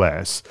in the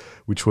US,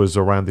 which was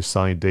around this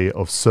idea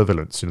of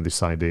surveillance.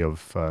 This idea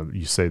of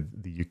you said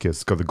the UK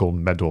has got the gold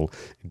medal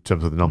in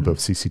terms of the number of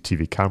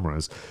CCTV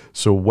cameras.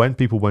 So when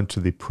people went to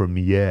the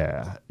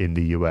premiere in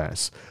the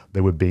US, they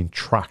were being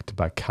tracked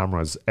by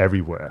cameras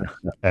everywhere,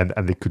 and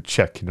they could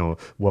check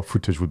what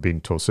footage was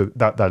being told. So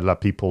that allowed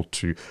people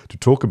to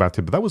talk about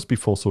it. But that was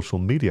before social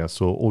media,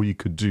 so all you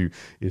could do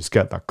is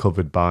get that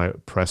covered by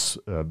press,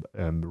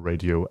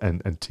 radio,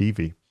 and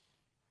TV.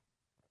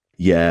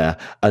 Yeah,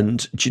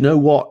 and do you know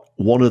what?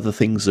 One of the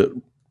things that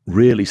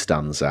really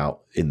stands out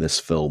in this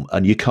film,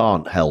 and you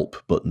can't help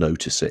but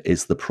notice it,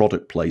 is the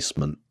product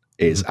placement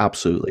is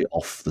absolutely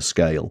off the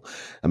scale.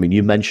 I mean,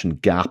 you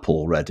mentioned Gap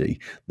already.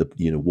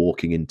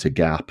 Walking into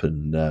Gap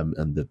and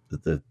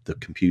the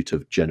computer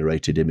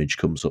generated image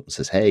comes up and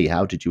says, "Hey,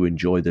 how did you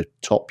enjoy the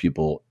top you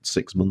bought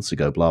 6 months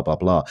ago?" Blah blah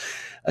blah.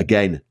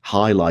 Again,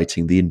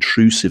 highlighting the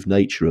intrusive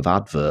nature of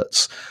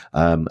adverts.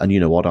 And you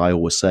know what I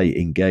always say: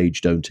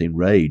 engage, don't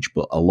enrage.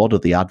 But a lot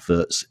of the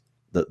adverts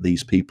that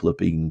these people are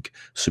being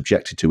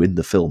subjected to in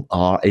the film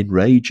are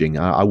enraging.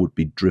 I would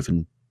be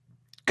driven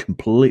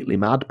completely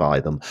mad by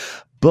them.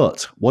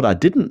 But what I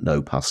didn't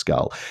know,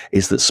 Pascal,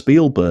 is that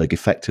Spielberg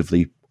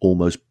effectively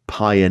almost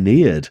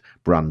pioneered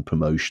brand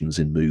promotions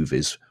in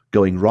movies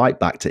going right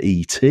back to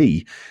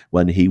E.T.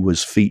 when he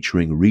was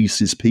featuring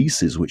Reese's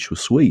Pieces, which were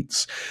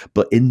sweets.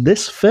 But in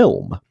this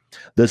film,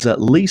 there's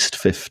at least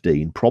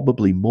 15,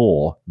 probably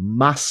more,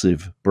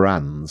 massive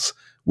brands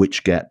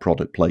which get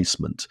product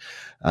placement.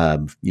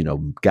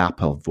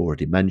 Gap, I've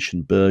already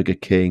mentioned, Burger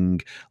King,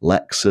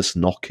 Lexus,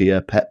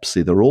 Nokia,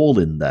 Pepsi, they're all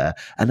in there.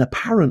 And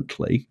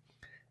apparently,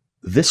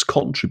 this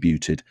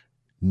contributed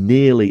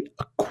nearly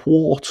a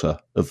quarter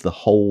of the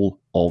whole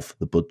of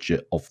the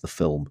budget of the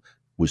film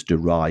was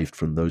derived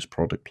from those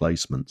product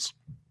placements.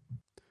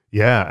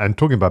 Yeah, and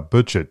talking about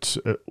budget,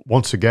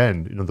 once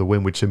again, the way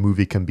in which a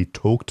movie can be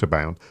talked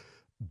about,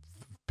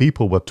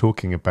 people were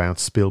talking about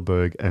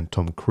Spielberg and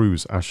Tom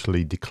Cruise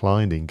actually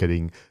declining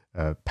getting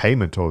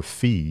payment or a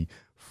fee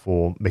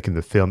for making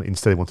the film.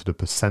 Instead, they wanted a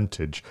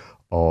percentage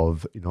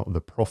of the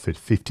profit,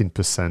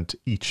 15%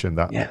 each, and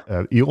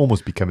that it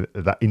almost became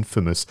that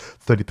infamous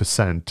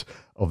 30%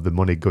 of the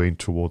money going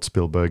towards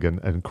Spielberg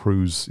and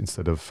Cruise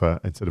instead of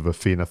a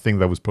fee. And I think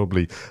that was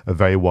probably a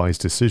very wise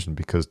decision,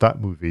 because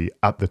that movie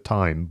at the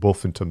time,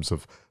 both in terms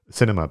of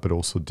cinema but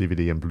also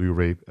DVD and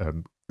Blu-ray,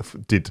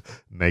 did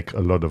make a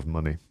lot of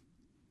money.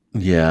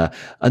 Yeah,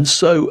 and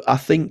so I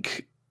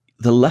think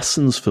the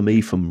lessons for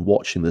me from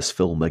watching this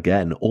film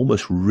again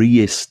almost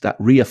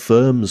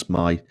reaffirms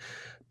my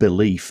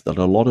belief that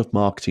a lot of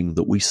marketing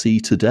that we see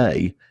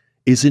today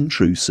is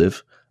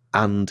intrusive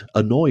and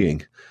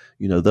annoying.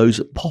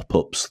 Those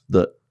pop-ups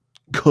that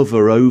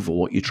cover over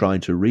what you're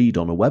trying to read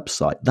on a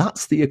website,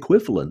 that's the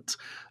equivalent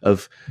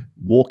of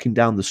walking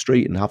down the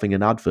street and having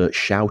an advert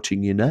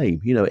shouting your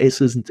name.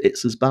 It's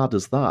as bad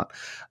as that.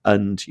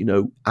 And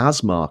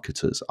as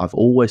marketers, I've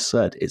always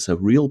said it's a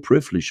real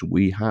privilege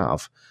we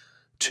have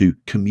to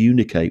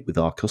communicate with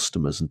our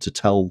customers and to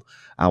tell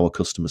our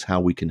customers how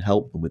we can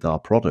help them with our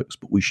products,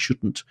 but we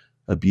shouldn't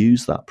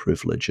abuse that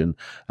privilege.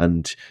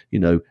 And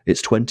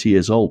it's 20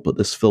 years old, but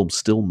this film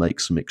still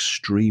makes some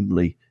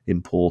extremely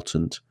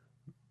important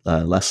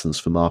lessons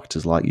for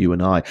marketers like you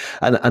and I.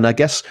 And I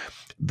guess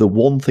the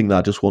one thing that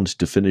I just wanted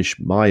to finish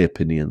my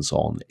opinions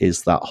on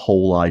is that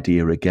whole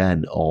idea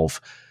again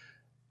of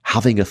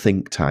having a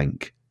think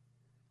tank,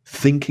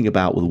 thinking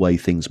about the way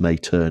things may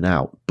turn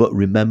out, but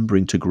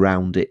remembering to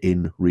ground it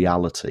in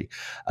reality.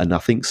 And I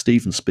think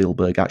Steven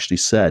Spielberg actually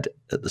said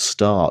at the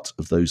start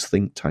of those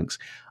think tanks,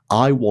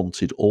 I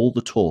wanted all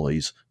the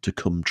toys to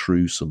come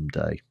true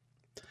someday.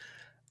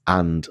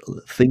 And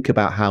think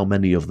about how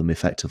many of them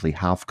effectively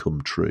have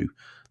come true.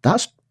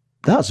 That's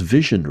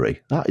visionary.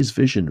 That is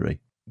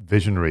visionary.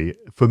 Visionary.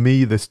 For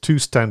me, there's two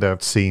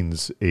standout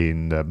scenes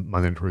in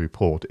Minority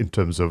Report in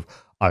terms of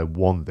I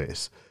want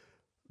this.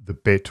 The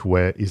bit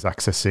where he's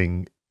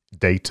accessing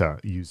data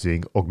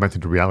using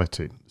augmented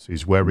reality. So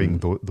he's wearing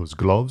those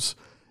gloves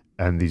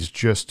and he's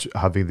just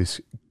having this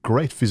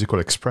great physical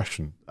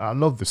expression. I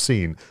love the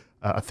scene.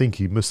 I think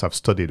he must have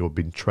studied or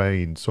been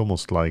trained. It's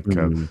almost like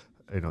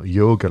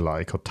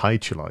yoga-like or Tai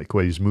Chi-like,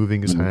 where he's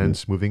moving his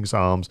hands, moving his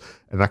arms,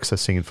 and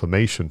accessing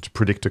information to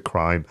predict a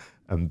crime,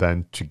 and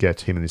then to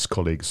get him and his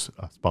colleagues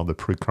as part of the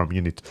pre-crime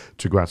unit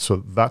to go out. So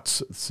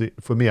that's,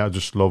 for me, I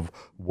just love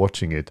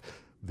watching it.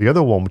 The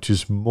other one, which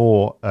is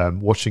more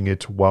watching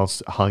it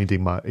whilst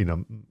hiding my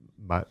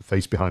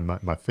face behind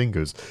my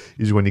fingers,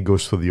 is when he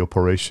goes through the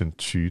operation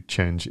to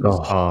change his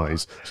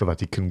eyes so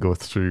that he can go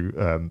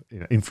through,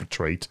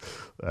 infiltrate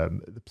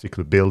the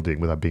particular building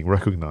without being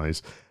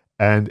recognized.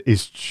 And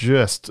it's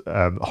just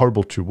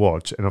horrible to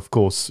watch. And of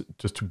course,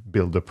 just to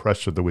build the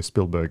pressure the way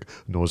Spielberg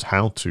knows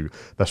how to,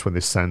 that's when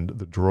they send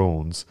the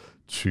drones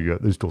to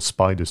those little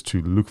spiders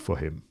to look for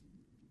him.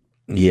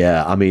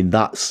 Yeah, I mean,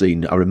 that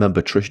scene, I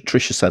remember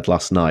Tricia said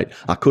last night,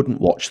 I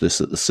couldn't watch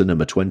this at the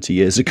cinema 20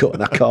 years ago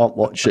and I can't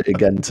watch it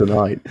again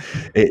tonight.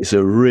 It's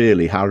a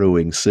really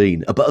harrowing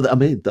scene. But I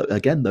mean,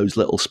 again, those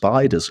little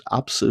spiders,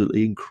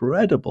 absolutely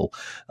incredible.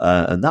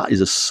 And that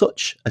is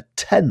such a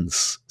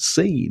tense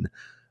scene.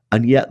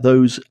 And yet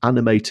those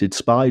animated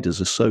spiders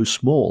are so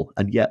small,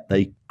 and yet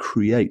they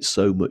create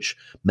so much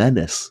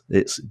menace.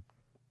 It's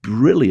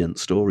brilliant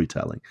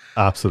storytelling.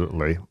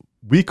 Absolutely.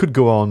 We could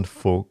go on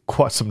for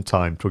quite some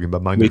time talking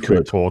about Minority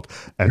Report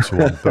and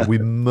so on, but we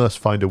must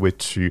find a way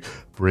to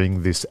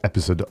bring this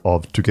episode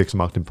of 2KX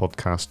Marketing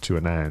Podcast to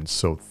an end.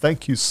 So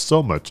thank you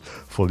so much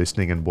for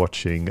listening and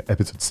watching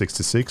episode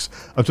 66.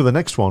 Until the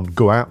next one,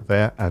 go out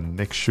there and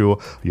make sure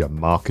your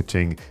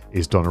marketing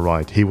is done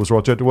right. He was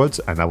Roger Edwards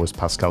and I was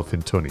Pascal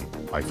Fintoni.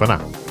 Bye for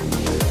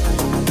now.